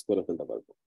এটাকে ফিক্স করে ফেলতে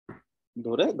পারবো।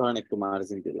 ধরেন একটু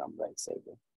মার্জিন দিলাম রাইট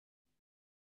সাইডে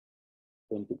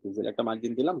 20 পিক্সেল একটা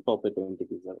মার্জিন দিলাম, টপে 20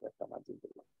 পিক্সেল একটা মার্জিন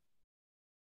দিলাম।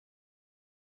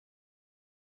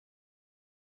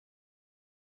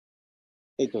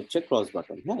 এই তো হচ্ছে ক্রস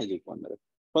বাটন। হ্যাঁ, এই যে কর্নারে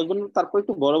ক্রস বাটন, তারপর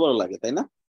একটু বড় বড় লাগে তাই না?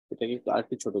 এটাকে একটু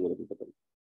আরেকটু ছোট করে দিতে পারি।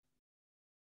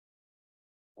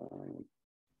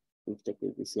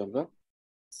 দিচ্ছি আমরা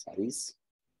সাইজ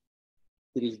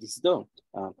 30 দিচ্ছি তো,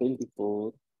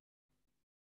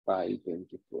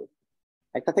 24/24।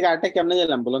 একটা থেকে আরেকটা কেমনে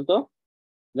গেলাম বলুন তো?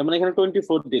 যেমন এখানে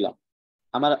 24 দিলাম,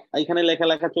 আমার এখানে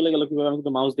লেখা চলে গেল কিভাবে? আমি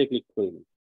কিন্তু মাউস দিয়ে ক্লিক করিনি,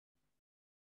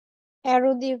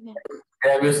 অ্যারো দিয়ে।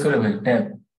 ট্যাব ইউজ করে ভাই, ট্যাব।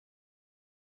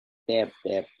 Tab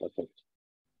perfect.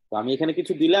 তো আমি এখানে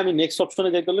কিছু দিলে আমি নেক্সট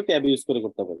অপশনে যাইতে হলে ট্যাব ইউজ করে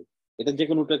করতে পারি। এটা যে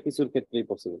কোনোটা কিছুর ক্ষেত্রেই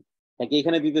পসিবল। নাকি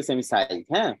এখানে দিতেছি আমি সাইজ,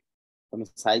 হ্যাঁ আমি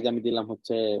সাইজ আমি দিলাম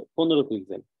হচ্ছে 15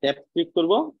 পিক্সেল, ট্যাব ক্লিক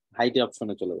করব, হাইটের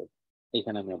অপশনে চলে যাবে,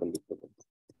 এখানে আমি আবার লিখতে পারবো।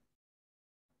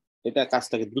 এটা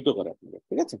কাজটাকে দ্রুত করে আপনাকে,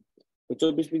 ঠিক আছে? তো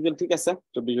 24 পিক্সেল ঠিক আছে,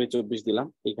 24/24 দিলাম,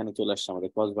 এখানে চলে আসছে আমাদের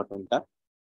ক্রস বাটনটা।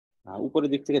 উপরের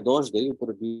দিক থেকে 10 দেই,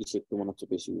 উপরে 20 একটু মনে হচ্ছে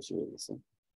বেশি বেশি হয়ে গেছে,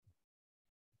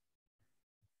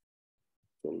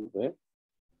 চলবে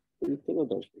 20 থেকে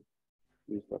 10 দিই,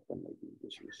 20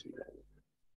 বেশি বেশি লাগে।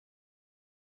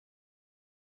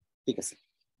 ঠিক আছে,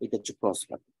 এটা হচ্ছে ক্রস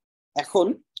বাটন। এখন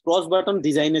ক্রস বাটন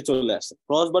ডিজাইনে চলে আসছে।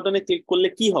 ক্রস বাটনে ক্লিক করলে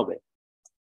কি হবে?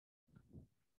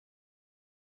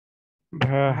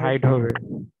 হাইড হবে,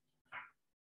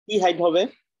 কি হাইড হবে?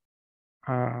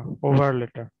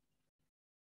 ওভারলেটা।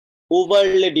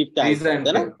 ওভারলে ডিপটা হাইড হবে, Design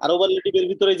তাই না? tab। আর ওভারলে ডিপের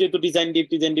ভিতরে যেহেতু ডিজাইন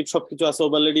ডিপ সবকিছু আছে,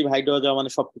 ওভারলে ডিপ হাইড হয়ে যাওয়া মানে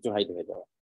সবকিছু হাইড হয়ে যাওয়া,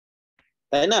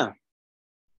 তাই না?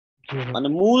 মানে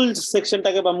মূল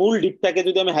সেকশনটাকে বা মূল ডিপটাকে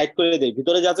যদি আমি হাইড করে দেই,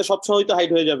 ভিতরে যা আছে সব সময় তো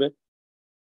হাইড হয়ে যাবে।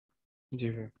 জি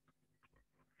ভাই।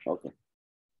 ওকে,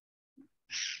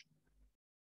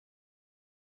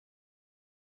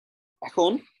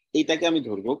 এখন এইটাকে আমি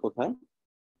ধরবো কোথায়?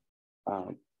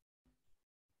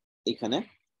 এখানে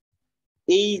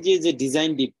এই যে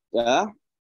ডিজাইন ডিপটা,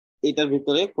 এটার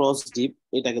ভিতরে ক্রস ডিপ,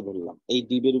 এটাকে ধরলাম। এই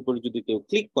ডিপের উপরে যদি কেউ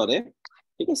ক্লিক করে,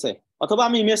 ঠিক আছে, অথবা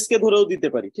আমি ইমেজকে ধরেও দিতে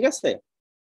পারি, ঠিক আছে?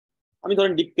 আমি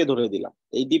ধরেন ডিপকে ধরে দিলাম,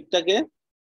 এই ডিপটাকে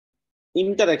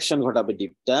ইন্টারঅ্যাকশন ঘটাবে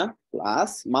ডিপটা,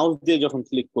 প্লাস মাউস দিয়ে যখন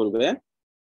ক্লিক করবে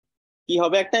কি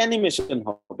হবে? একটা অ্যানিমেশন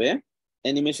হবে।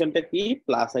 অ্যানিমেশনটা কি?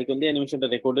 প্লাস আইকন দিয়ে অ্যানিমেশনটা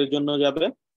রেকর্ডের জন্য যাবে,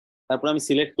 তারপর আমি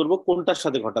সিলেক্ট করব কোনটার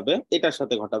সাথে ঘটাবে, এটার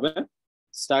সাথে ঘটাবে,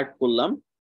 স্টার্ট করলাম,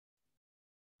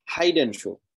 হাইড এন্ড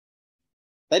শো,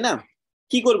 তাই না?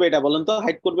 কি করবে এটা বলেন তো?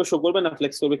 হাইড করবে, শো করবে, না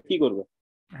ফ্লেক্স করবে? কি করবে?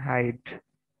 হাইড।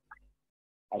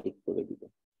 হাইড করে দিবে,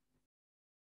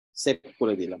 সেভ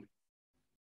করে দিলাম,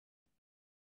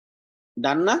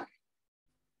 ডান না?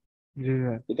 জি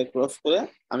ভাই। এটা ক্রস করে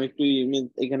আমি একটু ইমেজ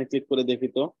এখানে ক্লিক করে দেখি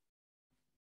তো,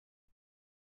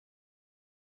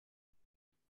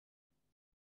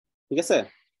 ঠিক আছে?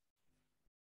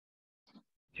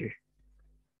 জি।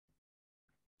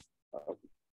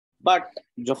 বাট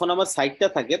যখন আমার সাইটটা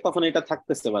থাকে তখন এটা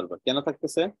থাকতেছে বারবার। কেন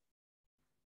থাকতেছে?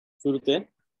 শুরুতে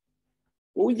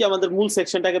ওই যে আমাদের মূল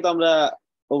সেকশনটাকে তো আমরা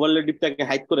ওভারলে ডিপটাকে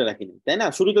হাইড করে রাখিনি, তাই না?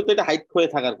 শুরুতে তো এটা হাইড হয়ে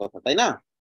থাকার কথা, তাই না?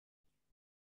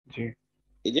 জি।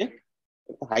 এই যে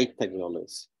হাইড থাকবে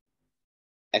অলওয়েজ।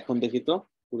 এখন দেখি তো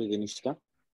পুরো জিনিসটা,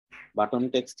 বাটন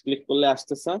টেক্সট ক্লিক করলে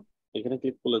আসতেছে, এখানে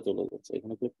ক্লিক করলে চলে যাচ্ছে,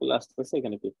 এখানে ক্লিক করলে আসতেছে,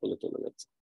 এখানে ক্লিক করলে চলে যাচ্ছে।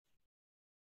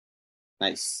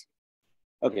 নাইস,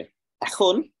 ওকে।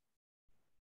 এখন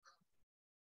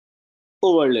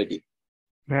ওভারলে ডিপ,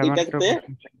 ভাই আমার একটা এটাতে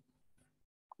প্রশ্ন ছিল।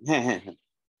 হ্যাঁ হ্যাঁ হ্যাঁ,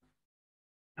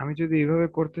 আমি যদি এইভাবে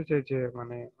করতে চাই যে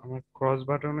মানে আমার ক্রস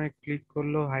বাটনে ক্লিক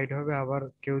করলেও হাইড হবে, আবার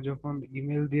কেউ যখন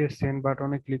ইমেল দিয়ে সেন্ড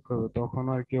বাটনে ক্লিক করবে তখন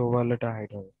আর কি ওভারলেটা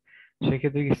হাইড হবে,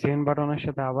 সেক্ষেত্রে কি সেন্ড বাটনের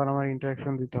সাথে আবার আমার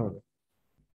ইন্টারাকশন দিতে হবে?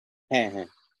 হ্যাঁ হ্যাঁ,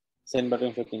 সেন্ড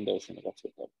বাটন সাথে ইন্টারেকশনে কাজ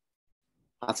করতে হবে।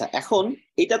 আচ্ছা, এখন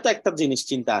এটা তো একটা জিনিস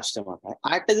চিন্তা আসছে মাথায়,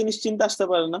 আরেকটা জিনিস চিন্তা আসতে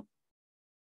পারে না?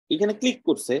 এখানে ক্লিক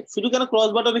করছে, শুধু কেন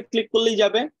ক্রস বাটনে ক্লিক করলেই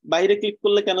যাবে, বাইরে ক্লিক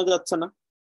করলে কেন যাচ্ছে না?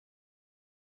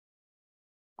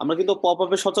 আমরা কিন্তু পপ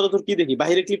আপে সচরাচর কি দেখি,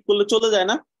 বাইরে ক্লিক করলে চলে যায়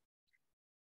না?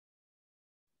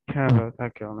 হ্যাঁ ভাই,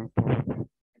 থাকে অনেক problem।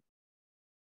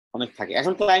 অনেক থাকে।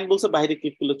 এখন ক্লায়েন্ট বলছে বাইরে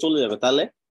ক্লিক করলে চলে যাবে, তাহলে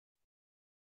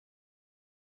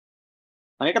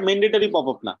মানে এটা ম্যান্ডেটরি পপ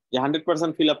আপ না যে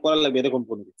 100% ফিল আপ করা লাগবে, এরকম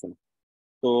কোনো কিছু না।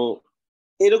 তো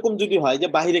এরকম যদি হয় যে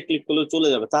বাইরে ক্লিক করলে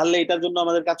চলে যাবে, তাহলে এটার জন্য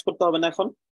আমাদের কাজ করতে হবে না এখন?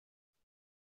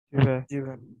 জি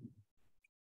ভাই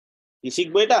কি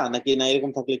শিখবো এটা, নাকি না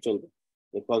এরকম থাকলে চলবে,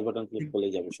 ক্রস বাটন ক্লিক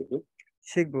করলেই যাবে শুধু?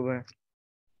 শিখবো ভাই।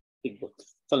 শিখবো,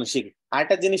 চলো শিখি।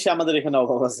 আরেকটা জিনিস আমাদের এখানে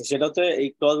অভাব আছে, সেটা হচ্ছে এই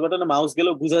ক্রস বাটনে মাউস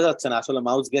গেলেও বোঝা যাচ্ছে না আসলে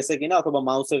মাউস গেছে কিনা, অথবা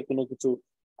মাউসের কোনো কিছু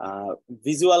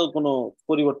ভিজুয়াল কোনো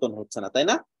পরিবর্তন হচ্ছে না, তাই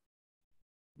না?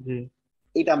 জি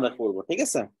এটা আমরা করবো, ঠিক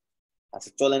আছে। আচ্ছা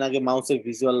চলেন আগে মাউসের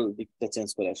ভিজুয়াল দিকটা চেঞ্জ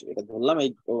করে আসি। এটা ধরলাম, এই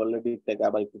অলরেডি এটাকে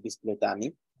আবার একটু ডিসপ্লেতে আনি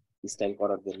স্টাইল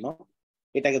করার জন্য।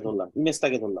 এটাকে ধরলাম,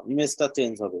 ইমেজটাকে ধরলাম, ইমেজটা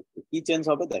চেঞ্জ হবে। কি চেঞ্জ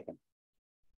হবে দেখেন,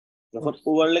 যখন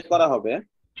ওভারলে করা হবে,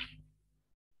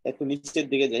 একটু নিচের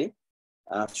দিকে যাই,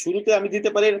 শুরুতে আমি দিতে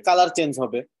পারি কালার চেঞ্জ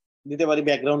হবে, দিতে পারি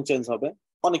ব্যাকগ্রাউন্ড চেঞ্জ হবে,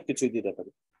 অনেক কিছুই দিতে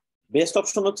পারি। বেস্ট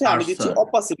অপশন হচ্ছে আমি দিচ্ছি কার্সার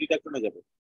অপাসিটিটা কমে যাবে।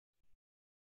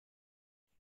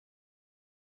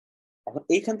 এখন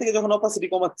এইখান থেকে যখন অপাসিটি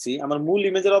কমাচ্ছি, আমার মূল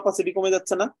ইমেজের অপাসিটি কমে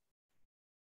যাচ্ছে না?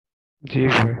 জি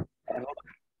ভাই। এখন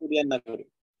ক্লিয়ার না করে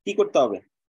কি করতে হবে,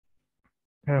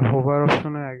 হ্যাঁ, হোভার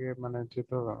অপশনে আগে মানে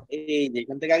যেতে হবে। এই যে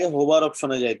এখান থেকে আগে হোভার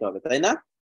অপশনে যাইতে হবে, তাই না?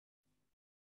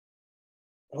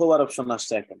 হোভার অপশন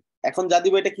আসছে এখন। এখন যা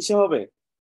দিব এটা কিসে হবে?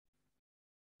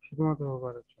 শুধুমাত্র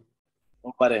হোভার অপশন।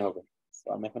 হোভারে হবে। তো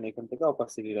আমি এখন এখান থেকে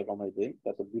অপাসিটিটা কমাই দিই,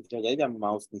 যাতে বুঝা যায় যে আমি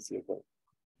মাউস নিচে উপরে।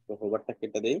 তো হোভারটা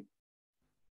কেটে দেই,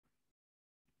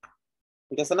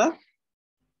 ঠিক আছে না?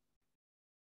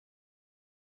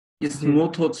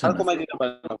 স্মুথ হচ্ছে আর না। কমাই দিতে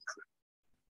পারেন।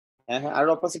 হ্যাঁ হ্যাঁ, আর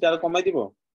অপাসিটি আর কমাই দিব।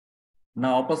 না,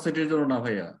 অপোজিটের জন্য না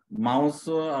ভাইয়া, মাউস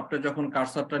আপনি যখন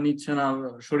কার্সারটা নিচ্ছেন আর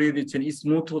সরিয়ে দিচ্ছেন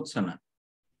স্মুথ হচ্ছে না।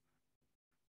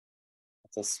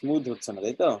 আচ্ছা স্মুথ হচ্ছে না,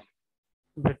 তাই তো?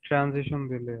 ট্রানজিশন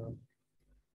দিলে হবে।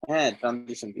 হ্যাঁ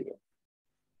ট্রানজিশন দিব।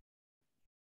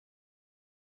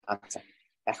 আচ্ছা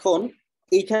এখন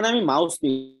এইখানে আমি মাউস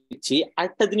নিচ্ছি,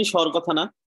 আরেকটা জিনিস হওয়ার কথা না?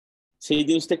 সেই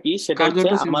জিনিসটা কি, সেটা হচ্ছে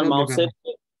কার্সরটা চেঞ্জ আমার হবে কেন? মাউসের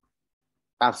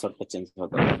কার্সরটা চেঞ্জ হওয়া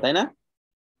দরকার, তাই না?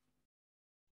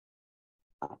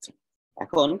 আচ্ছা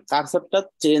এখন কার্সরটা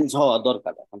চেঞ্জ হওয়া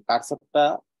দরকার। এখন কার্সরটা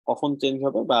কখন চেঞ্জ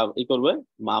হবে বা ই করবে,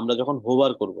 আমরা যখন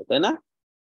হোভার করব, তাই না?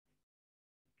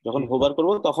 যখন জি হোভার করব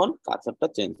তখন কার্সরটা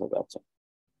চেঞ্জ হবে। আচ্ছা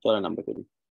চলেন আমরা করি।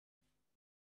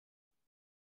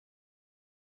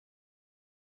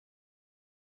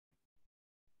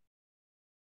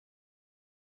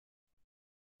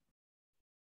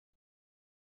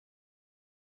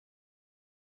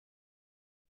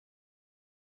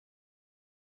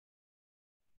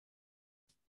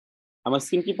 আমার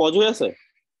স্ক্রিন কি পজ হয়ে আছে?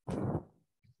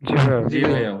 জি ভাই। জি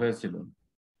ভাইয়া হয়েছিল।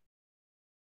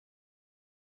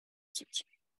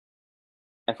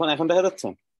 এখন এখন দেখা যাচ্ছে?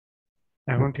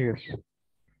 এখন ঠিক আছে।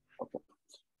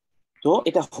 তো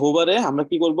এটা হোভারে আমরা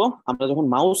কি করব, আমরা যখন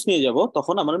মাউস নিয়ে যাব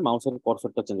তখন আমার মাউসের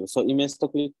কার্সরটা চেঞ্জ হবে। সো ইমেজটা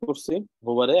ক্লিক করছি,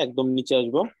 হোভারে একদম নিচে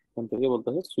আসবো, এখান থেকে বলতে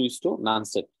হবে সুইচ টু নান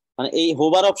সেট। মানে এই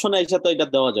হোভার অপশনে এসে তো এটা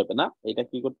দেওয়া যাবে না, এটা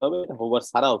কি করতে হবে, এটা হোভার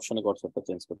সারা অপশনে কার্সরটা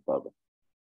চেঞ্জ করতে হবে।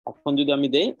 এখন যদি আমি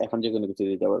দেই, এখন যে কোনো কিছু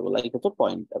দিতে পারবো, লাইক হচ্ছে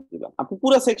পয়েন্টার দিলাম। আপনি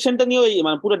পুরো সেকশনটা নিয়েও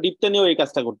মানে পুরো ডিপটা নিয়েও এই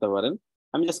কাজটা করতে পারেন,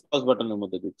 আমি জাস্ট ক্রস বাটনের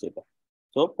মধ্যে দিচ্ছি এটা।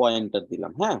 তো পয়েন্টার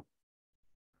দিলাম, হ্যাঁ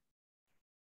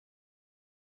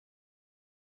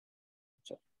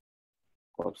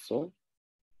কার্সর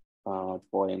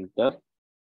পয়েন্টার।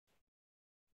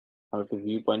 আর একটু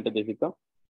ভিউ পয়েন্টটা দেখি তো,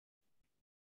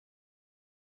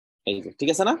 এই যে ঠিক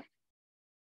আছে না?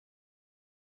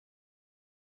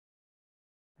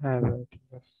 হ্যাঁ ভাই ঠিক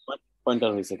আছে। পয়েন্টার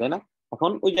হয়েছে, তাই না?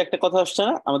 এখন ওই যে একটা কথা আসছে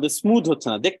না, আমাদের স্মুথ হচ্ছে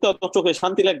না, দেখতে অত চোখে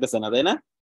শান্তি লাগতেছে না, তাই না?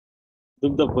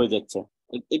 দুবদাব হয়ে যাচ্ছে।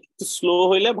 একটু স্লো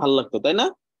হইলে ভালো লাগতো, তাই না?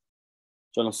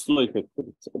 চলো স্লো ইফেক্ট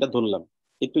দিচ্ছে, এটা ধরলাম।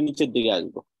 একটু নিচের দিকে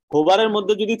আসবো, হোভারের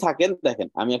মধ্যে যদি থাকেন, দেখেন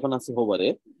আমি এখন আছি হোভারে।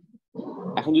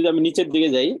 এখন যদি আমি নিচের দিকে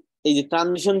যাই, এই যে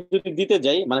ট্রানজিশন যদি দিতে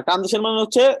যাই, মানে ট্রানজিশন মানে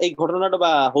হচ্ছে এই ঘটনাটা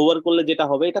বা হোভার করলে যেটা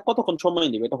হবে, এটা কতক্ষণ সময়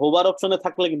নিবে, এটা হোভার অপশনে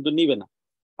থাকলে কিন্তু নিবে না,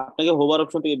 আপনাকে হোভার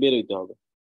অপশন থেকে বের হইতে হবে,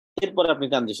 এরপরে আপনি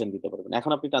ট্রানজিশন দিতে পারবেন।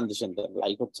 এখন আপনি ট্রানজিশন দেন,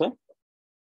 লাইক হচ্ছে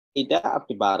এটা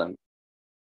আপনি বাড়ান,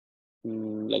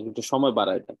 লাইক একটু সময়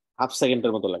বাড়ায় দেন, হাফ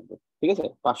সেকেন্ডের মতো লাগবে, ঠিক আছে?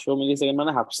 500 মিলি সেকেন্ড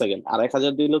মানে হাফ সেকেন্ড, আর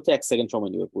 1000 দিলে হচ্ছে 1 সেকেন্ড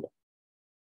সময় নিবে পুরো,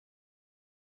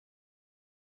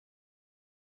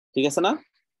 ঠিক আছে না?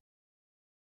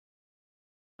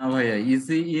 না ভাইয়া,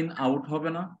 ইজি ইন আউট হবে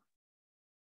না?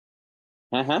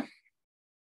 হ্যাঁ হ্যাঁ,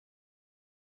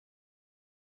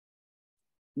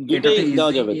 দুইটাই এটাতে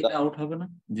দেওয়া ইজি যাবে। ইন আউট হবে না?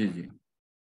 জি জি।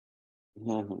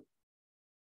 হ্যাঁ হ্যাঁ।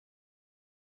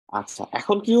 আচ্ছা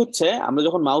এখন কি হচ্ছে, আমরা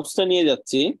যখন মাউসটা নিয়ে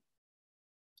যাচ্ছি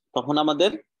তখন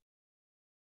আমাদের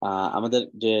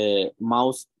যে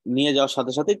মাউস নিয়ে যাওয়ার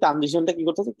সাথে সাথে ট্রানজিশনটা কি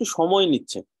করতেছে, একটু সময়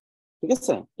নিচ্ছে, ঠিক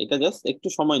আছে? এটা জাস্ট একটু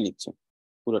সময় নিচ্ছে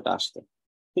পুরোটা আসতে,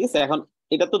 ঠিক আছে? এখন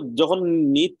এটা তো যখন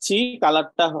নিচ্ছি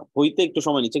কালারটা হইতে একটু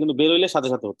সময় নিচ্ছে, কিন্তু বের হইলে সাথে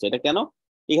সাথে হচ্ছে, এটা কেন?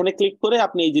 এখানে ক্লিক করে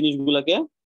আপনি এই জিনিসগুলোকে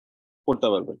করতে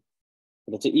পারবেন।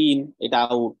 এটা হচ্ছে ইন, এটা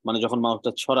আউট, মানে যখন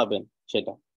মাউসটা ছড়াবেন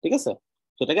সেটা, ঠিক আছে?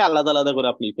 সেটাকে আলাদা আলাদা করে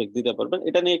আপনি ইফেক্ট দিতে পারবেন।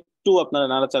 এটা নিয়ে একটু আপনারা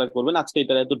নাড়াচাড়া করবেন। আজকে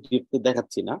এটা এত ডিপতে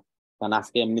দেখাচ্ছি না, কারণ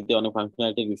আজকে এমনিতে অনেক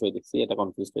ফাংশনালিটির বিষয় দেখছি, এটা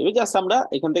কনফিউজ হয়ে জাস্ট আমরা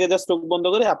এখান থেকে জাস্ট চোখ বন্ধ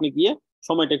করে আপনি গিয়ে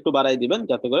সময়টা একটু বাড়াই দিবেন,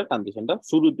 যাতে করে ট্রানজিশনটা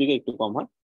শুরুর দিকে একটু কম হয়।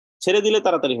 ছেড়ে দিলে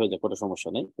তাড়াতাড়ি হয়ে যায়, কোনো সমস্যা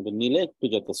নেই, কিন্তু নিলে একটু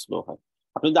যাতে স্লো হয়।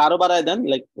 আপনি যদি আরো বাড়ায় দেন,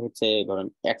 লাইক হচ্ছে ধরেন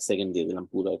 1 সেকেন্ড দিয়ে দিলাম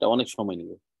পুরো, এটা অনেক সময়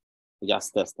নিবে,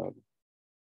 আস্তে আস্তে হবে,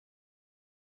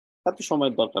 তার তো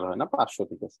সময়ের দরকার হয় না, 500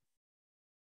 ঠিক আছে।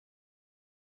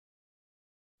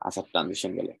 আচ্ছা,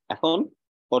 ট্রানজিশন গেলে এখন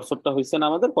কার্সরটা হয়েছে না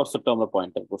আমাদের, কার্সরটা আমরা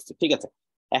পয়েন্টার করছি, ঠিক আছে।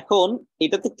 এখন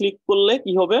এটাতে ক্লিক করলে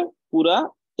কি হবে, পুরা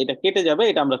এটা কেটে যাবে,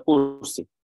 এটা আমরা করছি।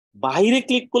 বাইরে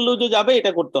ক্লিক করলেও যে যাবে,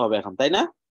 এটা করতে হবে এখন, তাই না?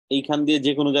 এইখান দিয়ে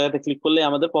যে কোনো জায়গাতে ক্লিক করলে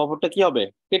আমাদের পপআপটা কি হবে,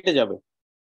 কেটে যাবে।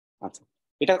 আচ্ছা,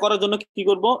 এটা করার জন্য কি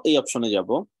করব, এই অপশনে যাব,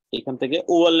 এখান থেকে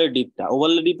ওভারলে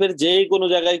ডিপের যে কোনো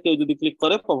জায়গায় কেউ যদি ক্লিক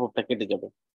করে পপআপটা কেটে যাবে।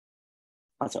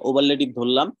 আচ্ছা, ওভারলে ডিপ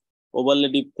ধরলাম, ওভারলে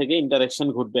ডিপ থেকে ইন্টারেকশন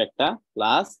ঘটবে একটা,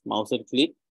 প্লাস মাউসের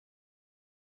ক্লিক,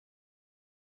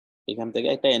 এখান থেকে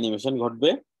একটা অ্যানিমেশন ঘটবে,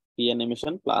 কি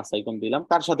অ্যানিমেশন, প্লাস আইকন দিলাম,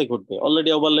 কার সাথে ঘটবে,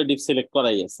 অলরেডি ওভারলে ডিপ সিলেক্ট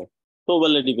করাই আছে, তো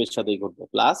ওভারলে ডিপের সাথেই ঘটবে,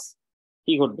 প্লাস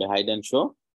কি ঘটবে, হাইড এন্ড শো,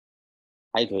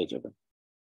 হাইড হয়ে যাবে,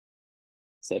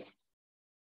 সেট।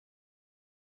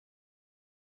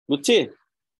 বুঝছি?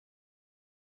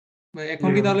 ভাই এখন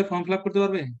কি তাহলে ফর্ম ফিল আপ করতে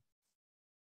পারবে?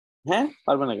 হ্যাঁ,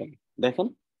 পারবে না কেন, দেখেন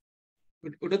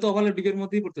ওটা তো ওভারলে ডিপের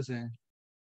মধ্যেই পড়তেছে।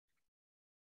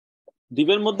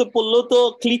 ডিপের মধ্যে পড়লেও তো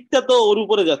ক্লিকটা তো ওর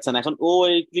উপরে যাচ্ছে না, এখন ও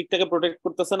এই ক্লিকটাকে প্রোটেক্ট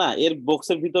করতেছে না, এর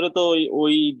বক্সের ভিতরে তো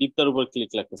ওই ডিপটার উপর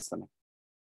ক্লিক লাগতেছে না।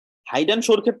 হাইড অ্যান্ড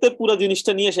শোর ক্ষেত্রে পুরো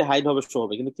জিনিসটা নিয়ে এসে হাইড হবে, শো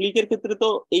হবে, কিন্তু ক্লিকের ক্ষেত্রে তো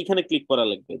এইখানে ক্লিক করা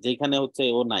লাগবে যেখানে হচ্ছে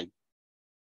ও নাই।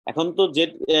 এখন তো যে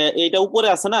এইটা উপরে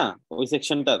আছে না ওই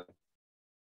সেকশনটার,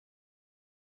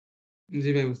 জি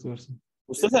ভাই, বুঝতে পারছি।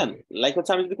 বুঝতেছেন? লাইক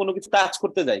হচ্ছে আমি যদি কোনো কিছু টাচ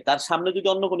করতে যাই, তার সামনে যদি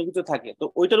অন্য কোনো কিছু থাকে, তো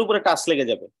ওইটার উপরে টাচ লেগে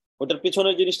যাবে, ওইটার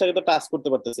পিছনের জিনিসটাকে তো টাচ করতে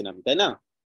পারতেছি না আমি, তাই না?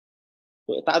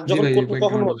 তো তার জি যখন ভাই, করবো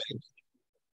তখন ব্যাকগ্রাউন্ড হবে,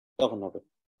 তখন হবে।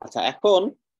 আচ্ছা, এখন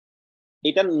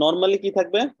এটা নর্মালি কি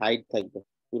থাকবে, হাইট থাকবে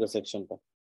পুরো সেকশনটা।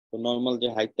 তো নর্মাল যে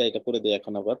হাইটটা, এটা করে দিই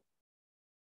এখন আবার,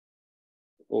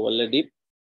 ওভারলে ডিপ,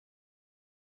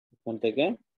 এখান থেকে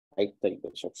হাইট থাকবে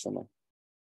সবসময়।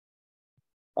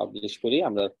 পাবলিশ করি,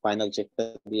 আমরা ফাইনাল চেকটা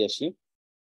দিয়ে আসি।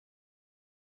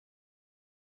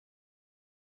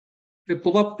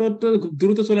 পপআপটা তো খুব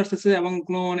দ্রুত চলে আসতেছে এবং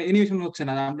কোনো মানে অ্যানিমেশন হচ্ছে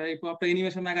না। আমরা এই পপআপটা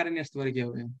অ্যানিমেশন আকারে নিয়ে আসতে পারি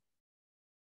কিভাবে?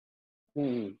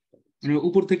 হুম মানে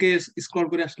উপর থেকে স্ক্রল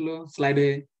করে আসলো স্লাইডে,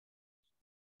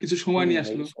 কিছু সময় হুম নিয়ে এই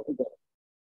আসলো।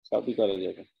 সবই করা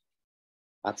যাবে।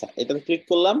 আচ্ছা, এটাতে ক্লিক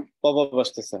করলাম, পপ আপ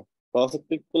আসতেছে, ক্রসে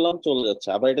ক্লিক করলাম চলে যাচ্ছে,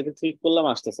 আবার এটাতে ক্লিক করলাম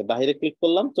আসতেছে, বাইরে ক্লিক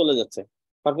করলাম চলে যাচ্ছে।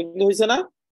 পারফেক্টলি হয়েছে না?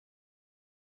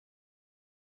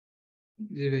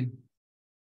 জি ভাই।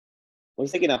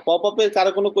 হয়েছে কিনা? পপ আপের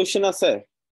কারো কোনো কোয়েশ্চেন আছে?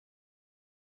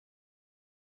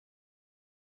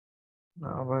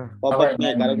 ভাই পপ আপ ভাই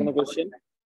নিয়ে নাই কারো নাই কোনো কোয়েশ্চেন?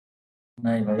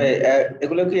 নাই ভাই। ভাই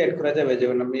এগুলো কি অ্যাড করা যাবে?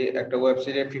 যেমন আমি একটা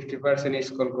ওয়েবসাইটে 50%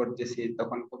 স্ক্রল করতেছি,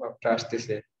 তখন পপআপটা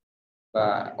আসতেছে, বা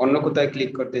অন্য কোথাও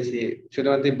ক্লিক করতেছি,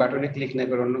 শুধুমাত্র বাটনে ক্লিক না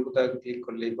করে অন্য কোথাও ক্লিক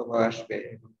করলেই পপআপ আসবে,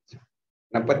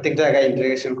 না প্রত্যেক জায়গায়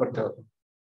ইন্টিগ্রেশন করতে হবে?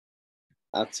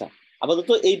 আচ্ছা, আপাতত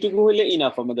এইটুকু হইলে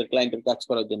ইনাফ আমাদের ক্লায়েন্টের কাজ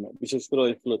করার জন্য, বিশেষ করে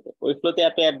ওই ফ্লোতে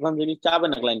এত অ্যাডভান্স জিনিস চাবে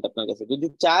না ক্লায়েন্ট আপনার কাছে। যদি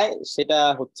চায় সেটা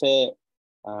হচ্ছে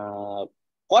আহ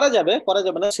করা যাবে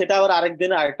না, সেটা আবার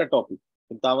আরেকদিনের আরেকটা টপিক,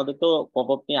 কিন্তু আমাদের তো পপ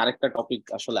আপ নিয়ে আরেকটা টপিক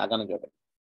আসলে আগানো যাবে,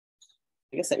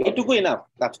 ঠিক আছে? এইটুকুই না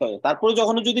কাজ করে। তারপরে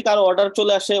যখন যদি কারো অর্ডার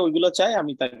চলে আসে ওইগুলো চাই,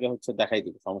 আমি তাকে হচ্ছে দেখাই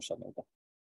দিব, সমস্যা নেই এটা,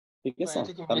 ঠিক আছে?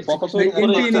 কারণ পপ আপের ভাই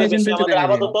উপরে এন্ট্রি এর থেকে বেশি অ্যানিমেশনটা একটু আমাদের দেখা যায়।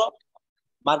 আপাতত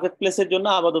মার্কেট প্লেসের জন্য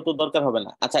আপাতত দরকার হবে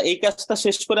না। আচ্ছা, এই কাজটা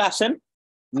শেষ করে আসেন,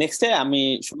 নেক্সটে আমি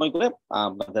সময় করে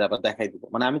আপনাদের আবার দেখাই দিব।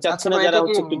 মানে আমি চাচ্ছি আচ্ছা না ভাই, যারা এটা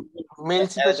কি হচ্ছে একটু মেইল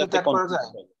এরা চিপের সাথে যাতে অ্যাড করা কনফিউজ যায়?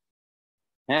 হয়।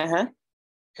 হ্যাঁ হ্যাঁ,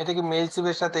 এটা কি মেইল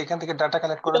চিপের সাথে এখান থেকে ডাটা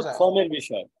কালেক্ট করা ওটা যায়? ফর্মের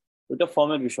বিষয়, ওটা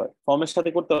ফর্মের বিষয়, ফর্মের সাথে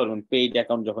করতে পারবেন পেইড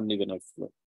অ্যাকাউন্ট যখন নেবেন ওয়েবফ্লো।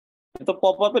 তো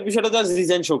পপ আপের বিষয়টা জাস্ট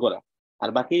ডিজাইন শো করা, আর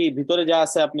বাকি ভিতরে যা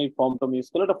আছে আপনি ফর্ম টম ইউজ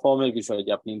করলে ওটা ফর্মের বিষয়,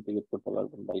 যে আপনি ইন্টিগ্রেট করতে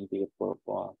পারবেন বা ইন্টিগ্রেট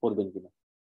করবেন কিনা।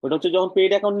 ওটা হচ্ছে যখন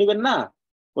পেইড অ্যাকাউন্ট নেবেন না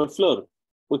ওয়েবফ্লোর,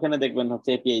 ওইখানে দেখবেন হচ্ছে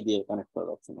এপিআই দিয়ে কানেক্ট করার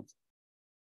অপশন আছে,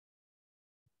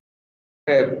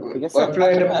 ঠিক আছে? ওয়েবফ্লো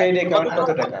এটা পেইড অ্যাকাউন্ট কত আপাতত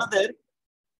টাকা? আপনাদের,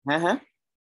 হ্যাঁ হ্যাঁ,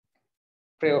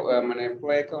 মানে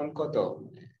প্রো অ্যাকাউন্ট কত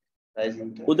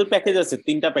প্রাইসিংটা? ওদের প্যাকেজ আছে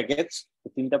 3টা প্যাকেজ,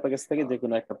 3টা প্যাকেজ থেকে যে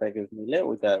কোনো একটা প্যাকেজ নিলে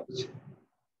ওইটা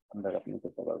আপনি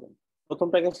করতে পারবেন। প্রথম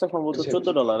প্যাকেজটা সম্ভবত আচ্ছা,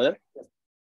 $14।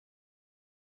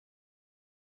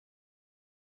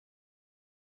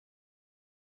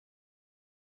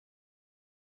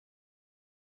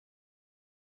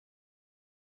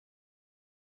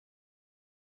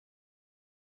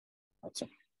 আচ্ছা,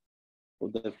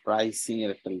 ওদের প্রাইসিং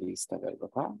এর একটা লিস্ট থাকার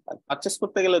কথা, আর পারচেস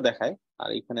করতে গেলে দেখায়। আর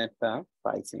এখানে একটা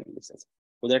প্রাইসিং এর লিস্ট আছে।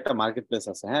 ওদের একটা মার্কেট প্লেস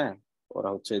আছে, হ্যাঁ, ওরা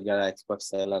হচ্ছে যারা এক্সপার্ট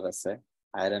সেলার আছে,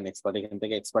 হায়ার অ্যান্ড এক্সপার্ট, এখান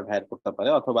থেকে এক্সপার্ট হায়ার করতে পারে,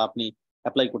 অথবা আপনি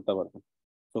অ্যাপ্লাই করতে পারবেন।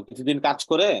 তো কিছুদিন কাজ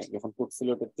করে যখন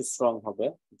পোর্টফোলিওটা একটু স্ট্রং হবে,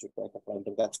 কিছু একটা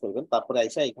ক্লায়েন্টের কাজ করবেন, তারপরে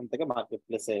আইসা এখান থেকে মার্কেট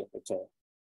প্লেসে হচ্ছে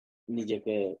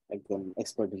নিজেকে একদম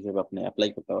এক্সপার্ট হিসেবে আপনি অ্যাপ্লাই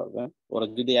করতে পারবেন। ওরা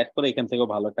যদি অ্যাড করে এখান থেকেও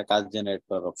ভালো একটা কাজ জেনারেট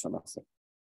করার অপশন আছে।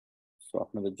 তো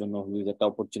আপনাদের জন্য হিউজ একটা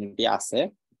অপরচুনিটি আছে,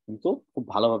 কিন্তু খুব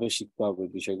ভালোভাবে শিখতে হবে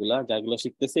বিষয়গুলা। যেগুলো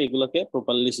শিখতেছি এগুলোকে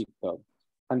প্রপারলি শিখতে হবে।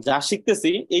 কারণ যা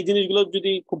শিখতেছি এই জিনিসগুলো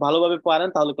যদি খুব ভালোভাবে পারেন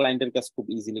তাহলে ক্লায়েন্টের কাজ খুব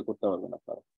ইজিলি করতে পারবেন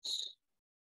আপনারা।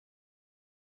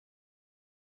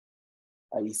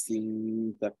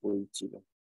 প্রাইসিংটা কই ছিল?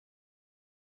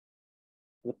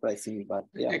 প্রাইসিং বাদ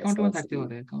দিয়ে আমরা অ্যাকাউন্টে থাকতে সরাসরি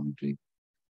পারে অ্যাকাউন্টে।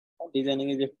 ডিজাইনিং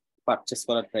এ যে পারচেস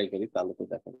করার ট্রাই করি, তাহলে তো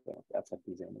দেখা যাবে। আচ্ছা,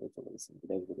 ডিজাইনিং এ চলে গেছি,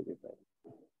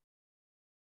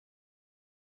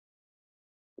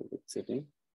 সেটিং।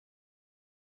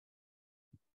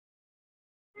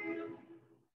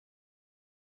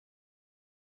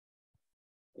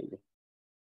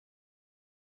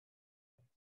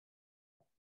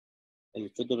 এই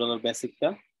 $14 বেসিকটা,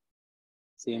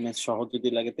 সিএমএস সহ যদি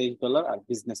লাগে $23, আর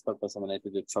বিজনেস পারপাস মানে একটু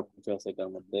যে সবকিছু আছে এটার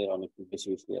মধ্যে অনেক বেশি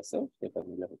বেশি আছে, সেটা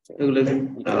মিলে হচ্ছে এগুলো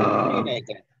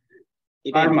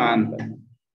পার মান্থ।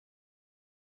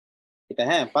 এটা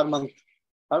হ্যাঁ পার মান্থ,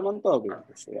 পার মান্থ তো হবে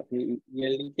অবশ্যই। আপনি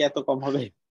ইয়ারলি কি এত কম হবে?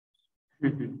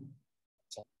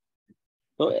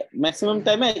 তো ম্যাক্সিমাম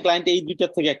টাইমে ক্লায়েন্ট এই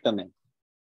দুইটার থেকে একটা নেয়,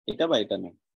 এটা বা এটা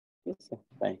নেয়। ঠিক আছে,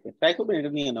 ট্রাই করবেন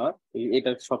এটা নিয়ে নেওয়ার। এটা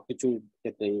সবকিছুর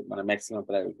ক্ষেত্রে মানে ম্যাক্সিমাম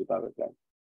প্রায়োরিটি পাবে ক্লায়েন্ট।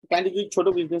 ক্লায়েন্টের যদি ছোট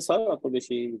বিজনেস হয়, অত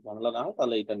বেশি ঝামেলা না হয়,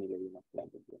 তাহলে এটা নিলেই না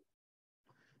ক্লায়েন্টের জন্য।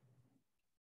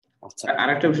 আচ্ছা,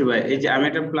 আরেকটা বিষয় ভাই, এই যে আমি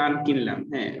একটা প্ল্যান কিনলাম,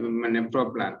 হ্যাঁ, মানে প্রো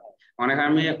প্ল্যান, অনেক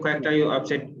আমি কয়েকটা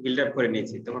ওয়েবসাইট বিল্ড আপ করে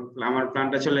নিয়েছি, তখন আমার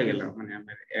প্ল্যানটা চলে গেল, মানে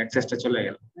আমার অ্যাক্সেসটা চলে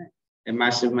গেল, হ্যাঁ,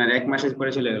 মানে 1 মাসের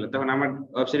পরে চলে গেল, তখন আমার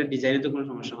ওয়েবসাইটের ডিজাইনে তো কোনো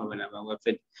সমস্যা হবে না, বা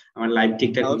ওয়েবসাইট আমার লাইভ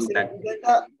ঠিকঠাক থাকবে,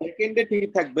 ব্যাকএন্ডে ঠিক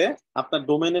থাকবে, আপনার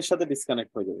ডোমেইনের সাথে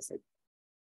ডিসকানেক্ট হয়ে যাবে সাইট।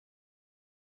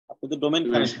 আপনি তো ডোমেইন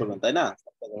কানেক্ট করবেন, তাই না?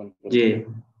 জি,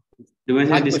 ডোমেইন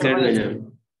সাথে ডিসকানেক্ট হয়ে যাবে।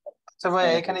 আচ্ছা ভাই,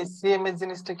 এখানে সিএমএস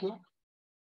জিনিসটা কি?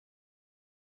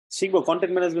 শিখবো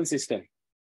কন্টেন্ট ম্যানেজমেন্ট সিস্টেম।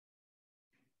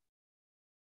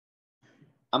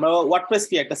 আমরা ওয়ার্ডপ্রেস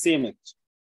কি একটা সিএমএস,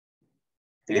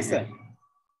 ঠিক আছে?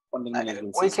 কন্টেন্ট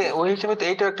ম্যানেজমেন্ট সিস্টেম ওই হিসেবে তো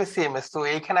এইটাও একটা সিএমএস, তো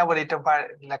এইখানে আবার এটা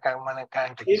লেখা মানে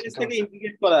কারেন্ট কি সিএমএস থেকে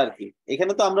ইন্টিগ্রেট করা আর কি।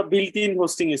 এখানে তো আমরা বিল্ট ইন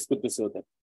হোস্টিং ইউজ করতেছি ওদের,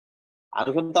 আর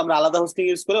ওখানে তো আমরা আলাদা হোস্টিং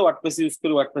ইউজ করে ওয়ার্ডপ্রেস ইউজ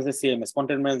করি, ওয়ার্ডপ্রেসের সিএমএস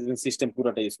কন্টেন্ট ম্যানেজমেন্ট সিস্টেম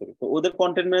পুরোটা ইউজ করি। তো ওদের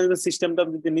কন্টেন্ট ম্যানেজমেন্ট সিস্টেমটা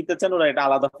যদি নিতে চান, ওরা এটা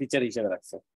আলাদা ফিচার হিসেবে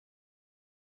রাখছে,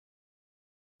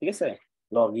 ঠিক আছে?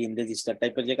 লগ ইন, রেজিস্টার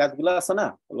টাইপের যে কাজগুলো আছে না,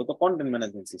 ওগুলো তো কন্টেন্ট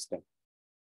ম্যানেজমেন্ট সিস্টেম।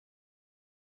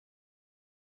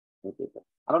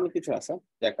 আরো অনেক কিছু আছে,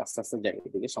 দেখ আস্তে আস্তে জায়গা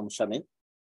দিকে, সমস্যা নেই।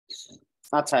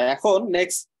 আচ্ছা, এখন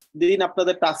নেক্সট দিন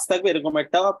আপনাদের টাস্ক থাকবে এরকম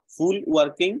একটা ফুল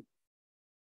ওয়ার্কিং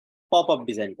পপ আপ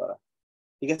ডিজাইন করা,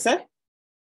 ঠিক আছে?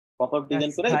 পপ আপ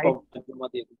ডিজাইন করে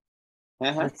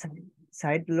হ্যাঁ হ্যাঁ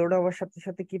সাইট লোড হওয়ার সাথে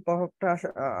সাথে কি পপআপটা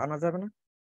আনা যাবে না?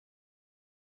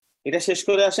 এটা শেষ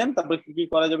করে আসেন, তারপর কি কি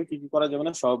করা যাবে কি কি করা যাবে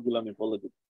না সবগুলো আমি বলে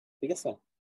দিব, ঠিক আছে?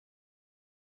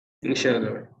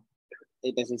 ইনশাআল্লাহ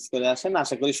এটা শেষ করে আসেন,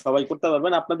 আশা করি সবাই করতে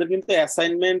পারবেন। আপনাদের কিন্তু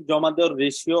অ্যাসাইনমেন্ট জমা দেওয়ার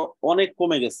রেশিও অনেক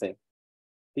কমে গেছে,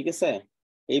 ঠিক আছে?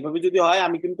 এইভাবে যদি হয়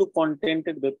আমি কিন্তু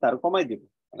কন্টেন্টের বেগটা আরো কমাই দিব,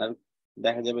 আর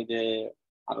দেখা যাবে যে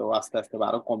আরো আস্তে আস্তে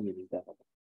আরো কম দিতে দেখা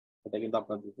যাবে। এটা কিন্তু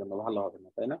আপনাদের জন্য ভালো হবে না,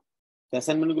 তাই না?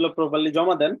 অ্যাসাইনমেন্ট গুলো প্রপারলি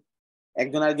জমা দেন,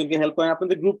 একজন আরেকজনকে হেল্প করেন।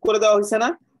 আপনাদের গ্রুপ করে দেওয়া হয়েছে না?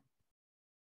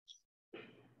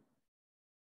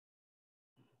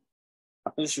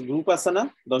 আপনাদের গ্রুপ আছে না?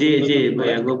 জি জি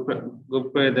ভাইয়া, গ্রুপ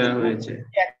করে দেওয়া হয়েছে।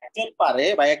 একজন পারে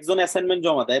বা একজন অ্যাসাইনমেন্ট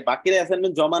জমা দেয়, বাকিরা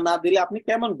অ্যাসাইনমেন্ট জমা না দিলে আপনি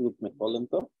কেমন গ্রুপমেট বলেন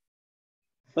তো?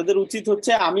 আপনাদের উচিত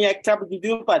হচ্ছে আমি একটা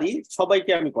যদিও পারি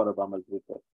সবাইকে আমি করাবো আমার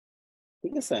গ্রুপে,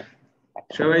 ঠিক আছে?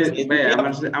 সবাই ভাই,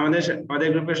 আমাদের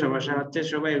গ্রুপের সমস্যা হচ্ছে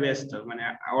সবাই ব্যস্ত, মানে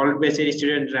অল ব্যাচের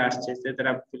স্টুডেন্টরা আসছে,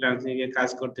 তারা ফ্রিল্যান্সিং এ কাজ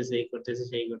করতেছে, এই করতেছে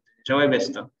সেই করতেছে, সবাই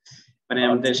ব্যস্ত, মানে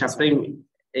আমাদের সাপ্তাহিক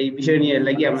এই বিষয় নিয়ে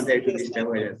লাগি আমাদের একটু ডিস্টার্ব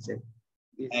হয়ে যাচ্ছে।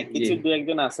 কিছু দু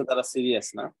একজন আছে তারা সিরিয়াস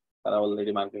না, তারা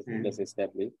অলরেডি মার্কেট প্লেস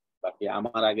এস্টাবলিশ, বাকি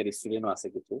আমার আগের স্টুডেন্টও আছে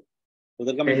কিছু,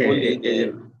 ওদেরকে আমি বলি যে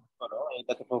করো,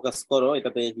 এটাতে ফোকাস করো,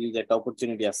 এটাতে হিউজ একটা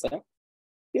অপরচুনিটি আছে।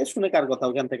 কে শুনে কার কথা,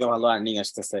 ওখান থেকে ভালো আর্নিং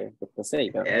আসতেছে করতেছে, এই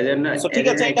কারণে ঠিক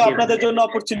আছে, এটা আপনাদের জন্য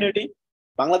অপরচুনিটি।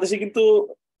 বাংলাদেশে কিন্তু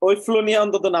ওয়েবফ্লো নিয়ে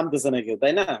অন্তত নামতেছে না কেউ,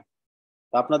 তাই না?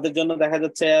 আপনাদের জন্য দেখা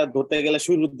যাচ্ছে ধরতে গেলে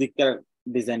শুরুর দিককার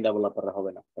ডিজাইন ডেভেলপাররা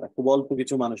হবে না, তারা খুব অল্প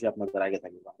কিছু মানুষই আপনাদের আগে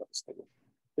থাকবে বাংলাদেশ থেকে।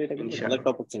 তো এটা কিন্তু ভালো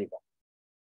একটা অপরচুনিটি।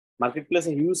 মার্কেট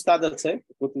প্লেসে হিউজ কাজ আছে,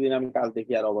 প্রতিদিন আমি কাজ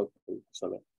দেখি আর অবাক হই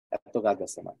আসলে। এত কাজ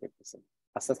আছে মার্কেট প্লেসে।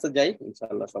 আস্তে আস্তে যাই,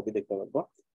 ইনশাআল্লাহ সবই দেখতে পারবো।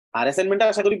 আর অ্যাসাইনমেন্টটা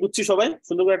আশা করি বুঝছি সবাই,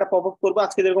 সুন্দর করে একটা পপ আপ করবো।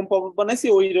 আজকে যেরকম পপ আপ বানাইছি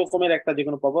ওই রকমের একটা যে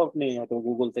কোনো পপ আপ আপনি হয়তো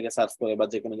গুগল থেকে সার্চ করে বা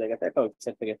যে কোনো জায়গাতে একটা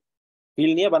ওয়েবসাইট থেকে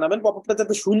ফিল নিয়ে বানাবেন। পপ আপটা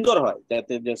যাতে সুন্দর হয়,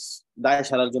 যাতে জাস্ট দায়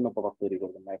সারার জন্য পপ আপ তৈরি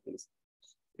করবেন না।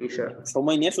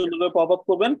 সময় নিয়ে সুন্দর করে পপ আপ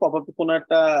করবেন। পপ আপ কোনো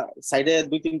একটা সাইডে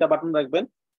 2-3টা বাটন রাখবেন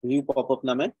ভিউ পপ আপ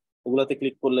নামে, ওগুলোতে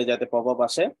ক্লিক করলে যাতে পপ আপ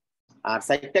আসে। আর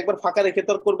সাইডটা একবার ফাঁকা রেখে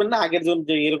তো করবেন না, আগের জন্য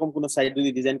যে এরকম কোনো সাইড যদি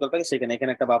ডিজাইন করতে থাকে সেখানে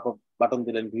এখানে একটা বাটন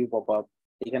দিলেন ভিউ পপ আপ,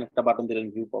 এখানে একটা বাটন দিলেন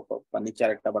ভিউ পপ আপ, বা নিচে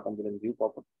আর একটা বাটন দিলেন ভিউ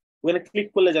পপ আপ, ওখানে ক্লিক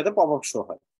করলে যাতে পপ আপ শো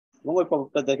হয় এবং ওই পপ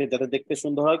আপটা দেখে যাতে দেখতে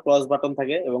সুন্দর হয়, ক্রস বাটন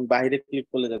থাকে এবং বাইরে ক্লিক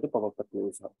করলে যাতে পপ আপটা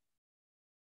ক্লোজ হয়।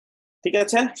 ঠিক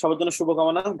আছে, সবার জন্য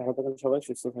শুভকামনা, ভালো থাকেন সবাই,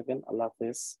 সুস্থ থাকেন, আল্লাহ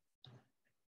হাফেজ।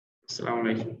 আসসালামু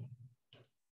আলাইকুম।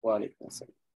 ওয়ালাইকুম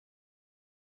আসসালাম।